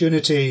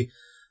opportunity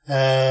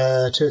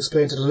to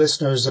explain to the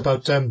listeners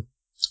about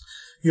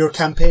your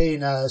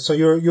campaign. So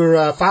you're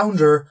a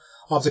founder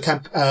of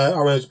the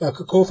or a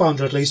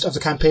co-founder at least of the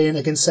campaign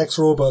against sex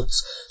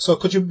robots. So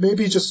could you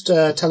maybe just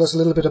tell us a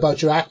little bit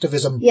about your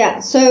activism? Yeah.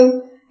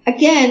 So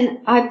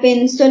again, I've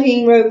been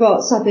studying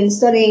robots. I've been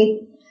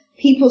studying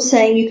people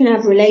saying you can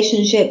have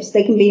relationships,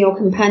 they can be your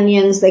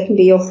companions, they can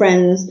be your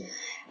friends.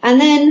 And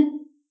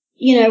then,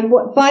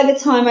 by the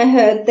time I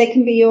heard they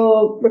can be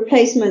your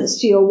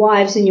replacements to your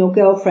wives and your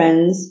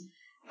girlfriends,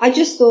 I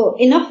just thought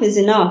enough is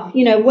enough.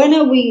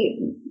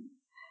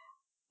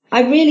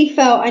 I really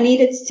felt I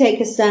needed to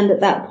take a stand at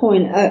that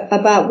point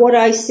about what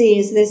I see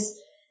as this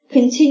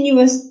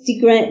continuous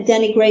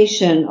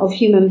denigration of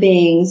human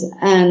beings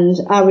and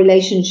our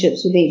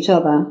relationships with each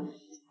other.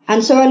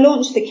 And so I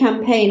launched the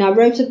campaign. I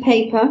wrote a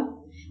paper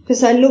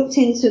because I looked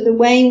into the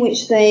way in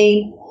which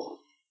they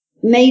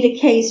made a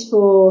case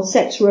for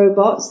sex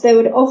robots. They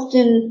would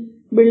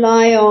often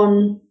rely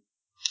on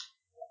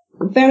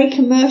very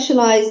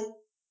commercialized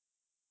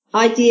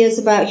ideas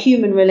about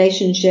human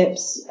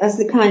relationships as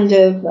the kind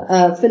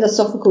of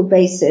philosophical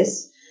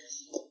basis.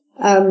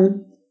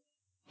 And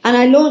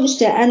I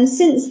launched it. And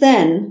since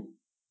then,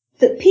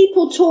 that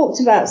people talked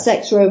about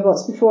sex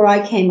robots before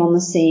I came on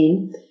the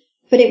scene.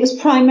 But it was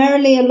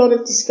primarily a lot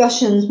of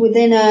discussions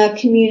within a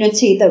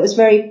community that was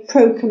very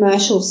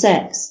pro-commercial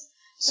sex.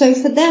 So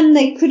for them,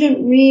 they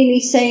couldn't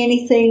really say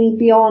anything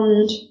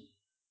beyond,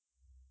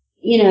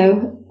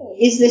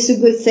 is this a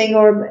good thing?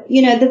 Or,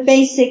 the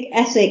basic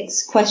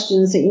ethics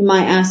questions that you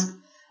might ask.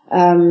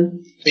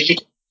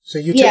 So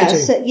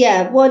utility.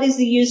 Yeah, what is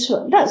the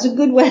useful? That's a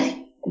good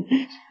way.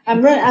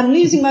 I'm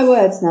losing my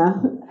words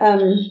now.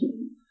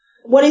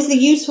 What is the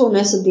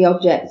usefulness of the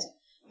object?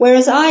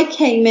 Whereas I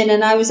came in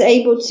and I was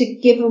able to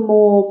give a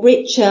more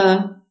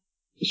richer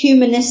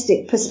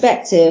humanistic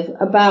perspective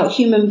about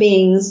human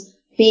beings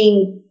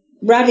being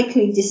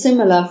radically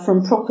dissimilar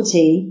from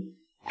property.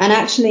 And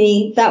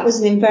actually, that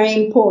was a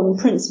very important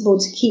principle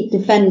to keep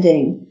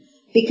defending.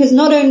 Because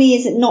not only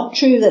is it not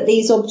true that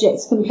these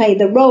objects can play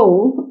the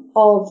role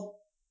of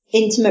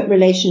intimate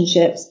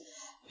relationships,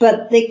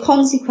 but the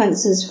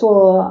consequences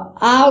for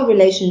our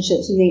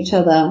relationships with each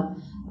other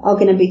are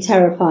going to be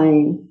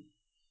terrifying.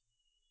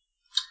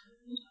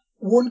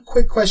 One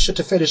quick question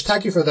to finish.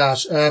 Thank you for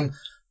that.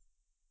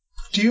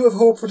 Do you have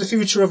hope for the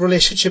future of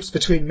relationships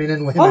between men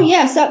and women? Oh,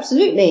 yes,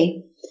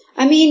 absolutely.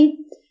 I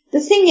mean,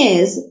 the thing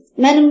is,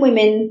 men and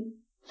women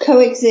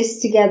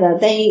coexist together.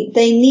 They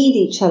need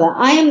each other.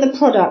 I am the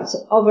product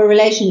of a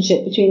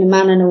relationship between a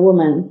man and a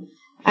woman.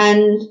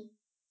 And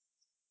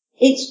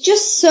it's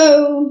just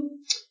so,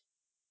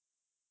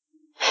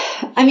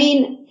 I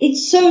mean,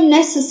 it's so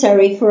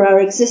necessary for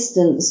our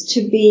existence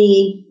to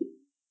be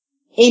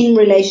in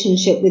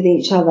relationship with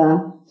each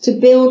other, to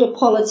build a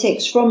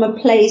politics from a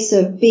place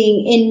of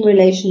being in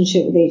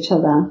relationship with each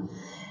other.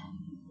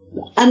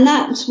 And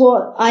that's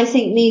what I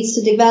think needs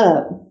to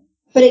develop.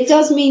 But it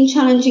does mean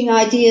challenging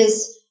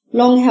ideas,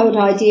 long-held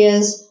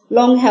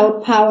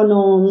power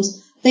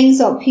norms, things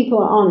that people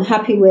aren't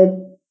happy with.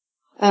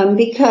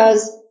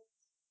 Because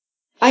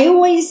I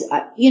always,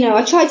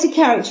 I try to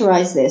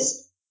characterize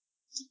this.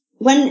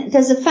 When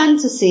there's a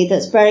fantasy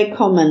that's very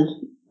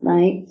common,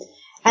 right?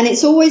 And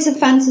it's always a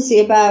fantasy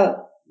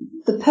about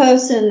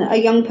a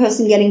young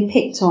person getting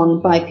picked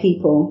on by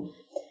people.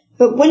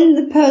 But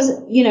when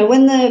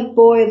when the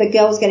boy or the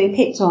girl's getting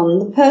picked on,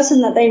 the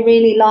person that they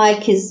really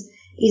like is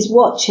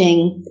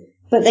watching,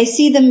 but they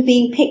see them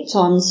being picked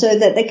on so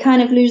that they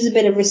kind of lose a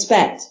bit of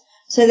respect.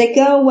 So they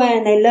go away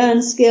and they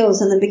learn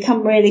skills and they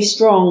become really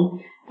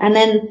strong. And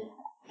then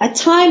a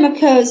time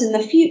occurs in the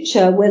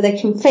future where they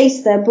can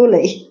face their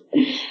bully.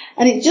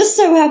 And it just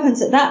so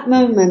happens at that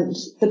moment,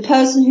 the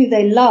person who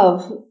they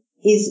love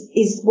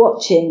is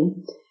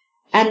watching.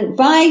 And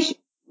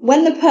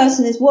when the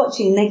person is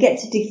watching, they get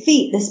to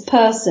defeat this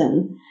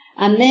person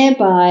and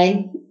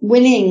thereby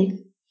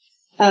winning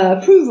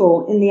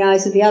approval in the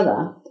eyes of the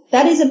other.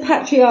 That is a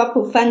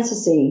patriarchal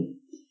fantasy.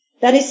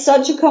 That is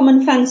such a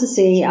common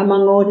fantasy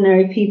among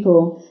ordinary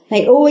people.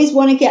 They always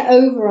want to get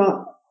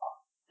over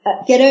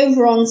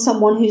on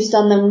someone who's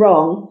done them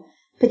wrong,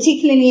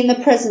 particularly in the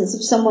presence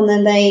of someone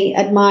that they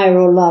admire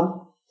or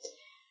love.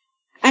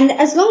 And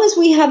as long as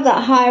we have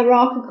that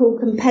hierarchical,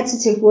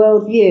 competitive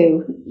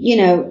worldview,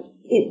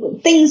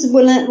 things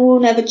will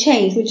never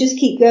change. We'll just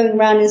keep going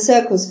round in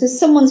circles because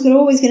someone's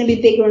always going to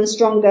be bigger and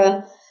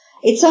stronger.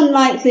 It's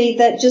unlikely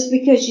that just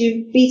because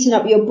you've beaten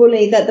up your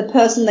bully that the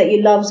person that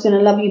you love is going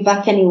to love you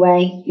back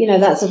anyway.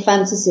 That's a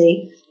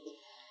fantasy.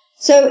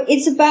 So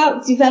it's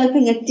about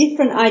developing a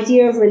different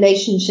idea of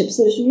relationships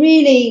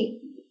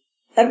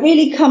that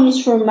really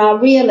comes from our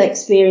real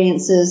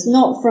experiences,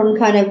 not from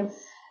kind of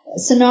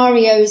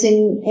scenarios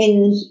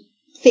in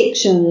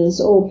fictions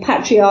or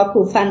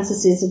patriarchal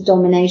fantasies of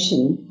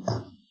domination.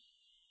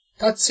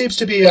 That seems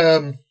to be,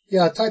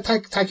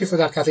 thank you for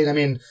that, Kathleen. I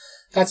mean,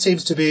 that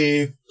seems to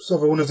be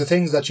sort of one of the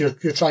things that you're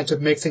trying to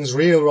make things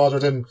real rather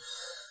than,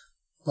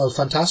 well,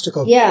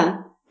 fantastical.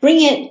 Yeah,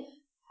 bring it.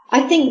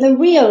 I think the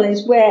real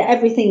is where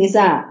everything is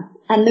at,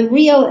 and the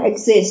real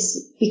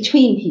exists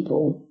between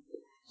people.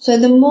 So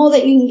the more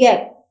that you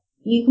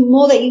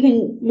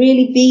can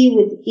really be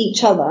with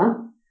each other,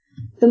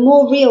 the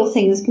more real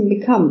things can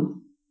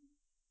become.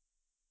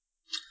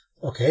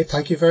 Okay,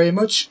 thank you very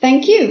much.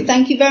 Thank you.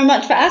 Thank you very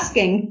much for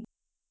asking.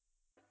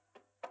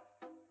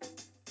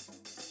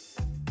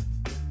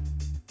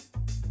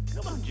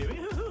 Come on, Jimmy.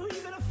 Who are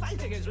you going to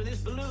fight against when this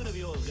balloon of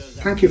yours goes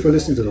up? Thank you for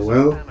listening to The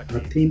Well. Our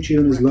theme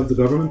tune is Love the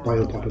Government by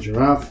El Papa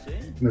Giraffe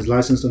and is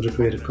licensed under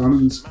Creative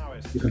Commons.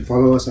 You can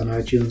follow us on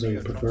iTunes or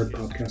your preferred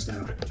podcast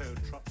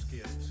app.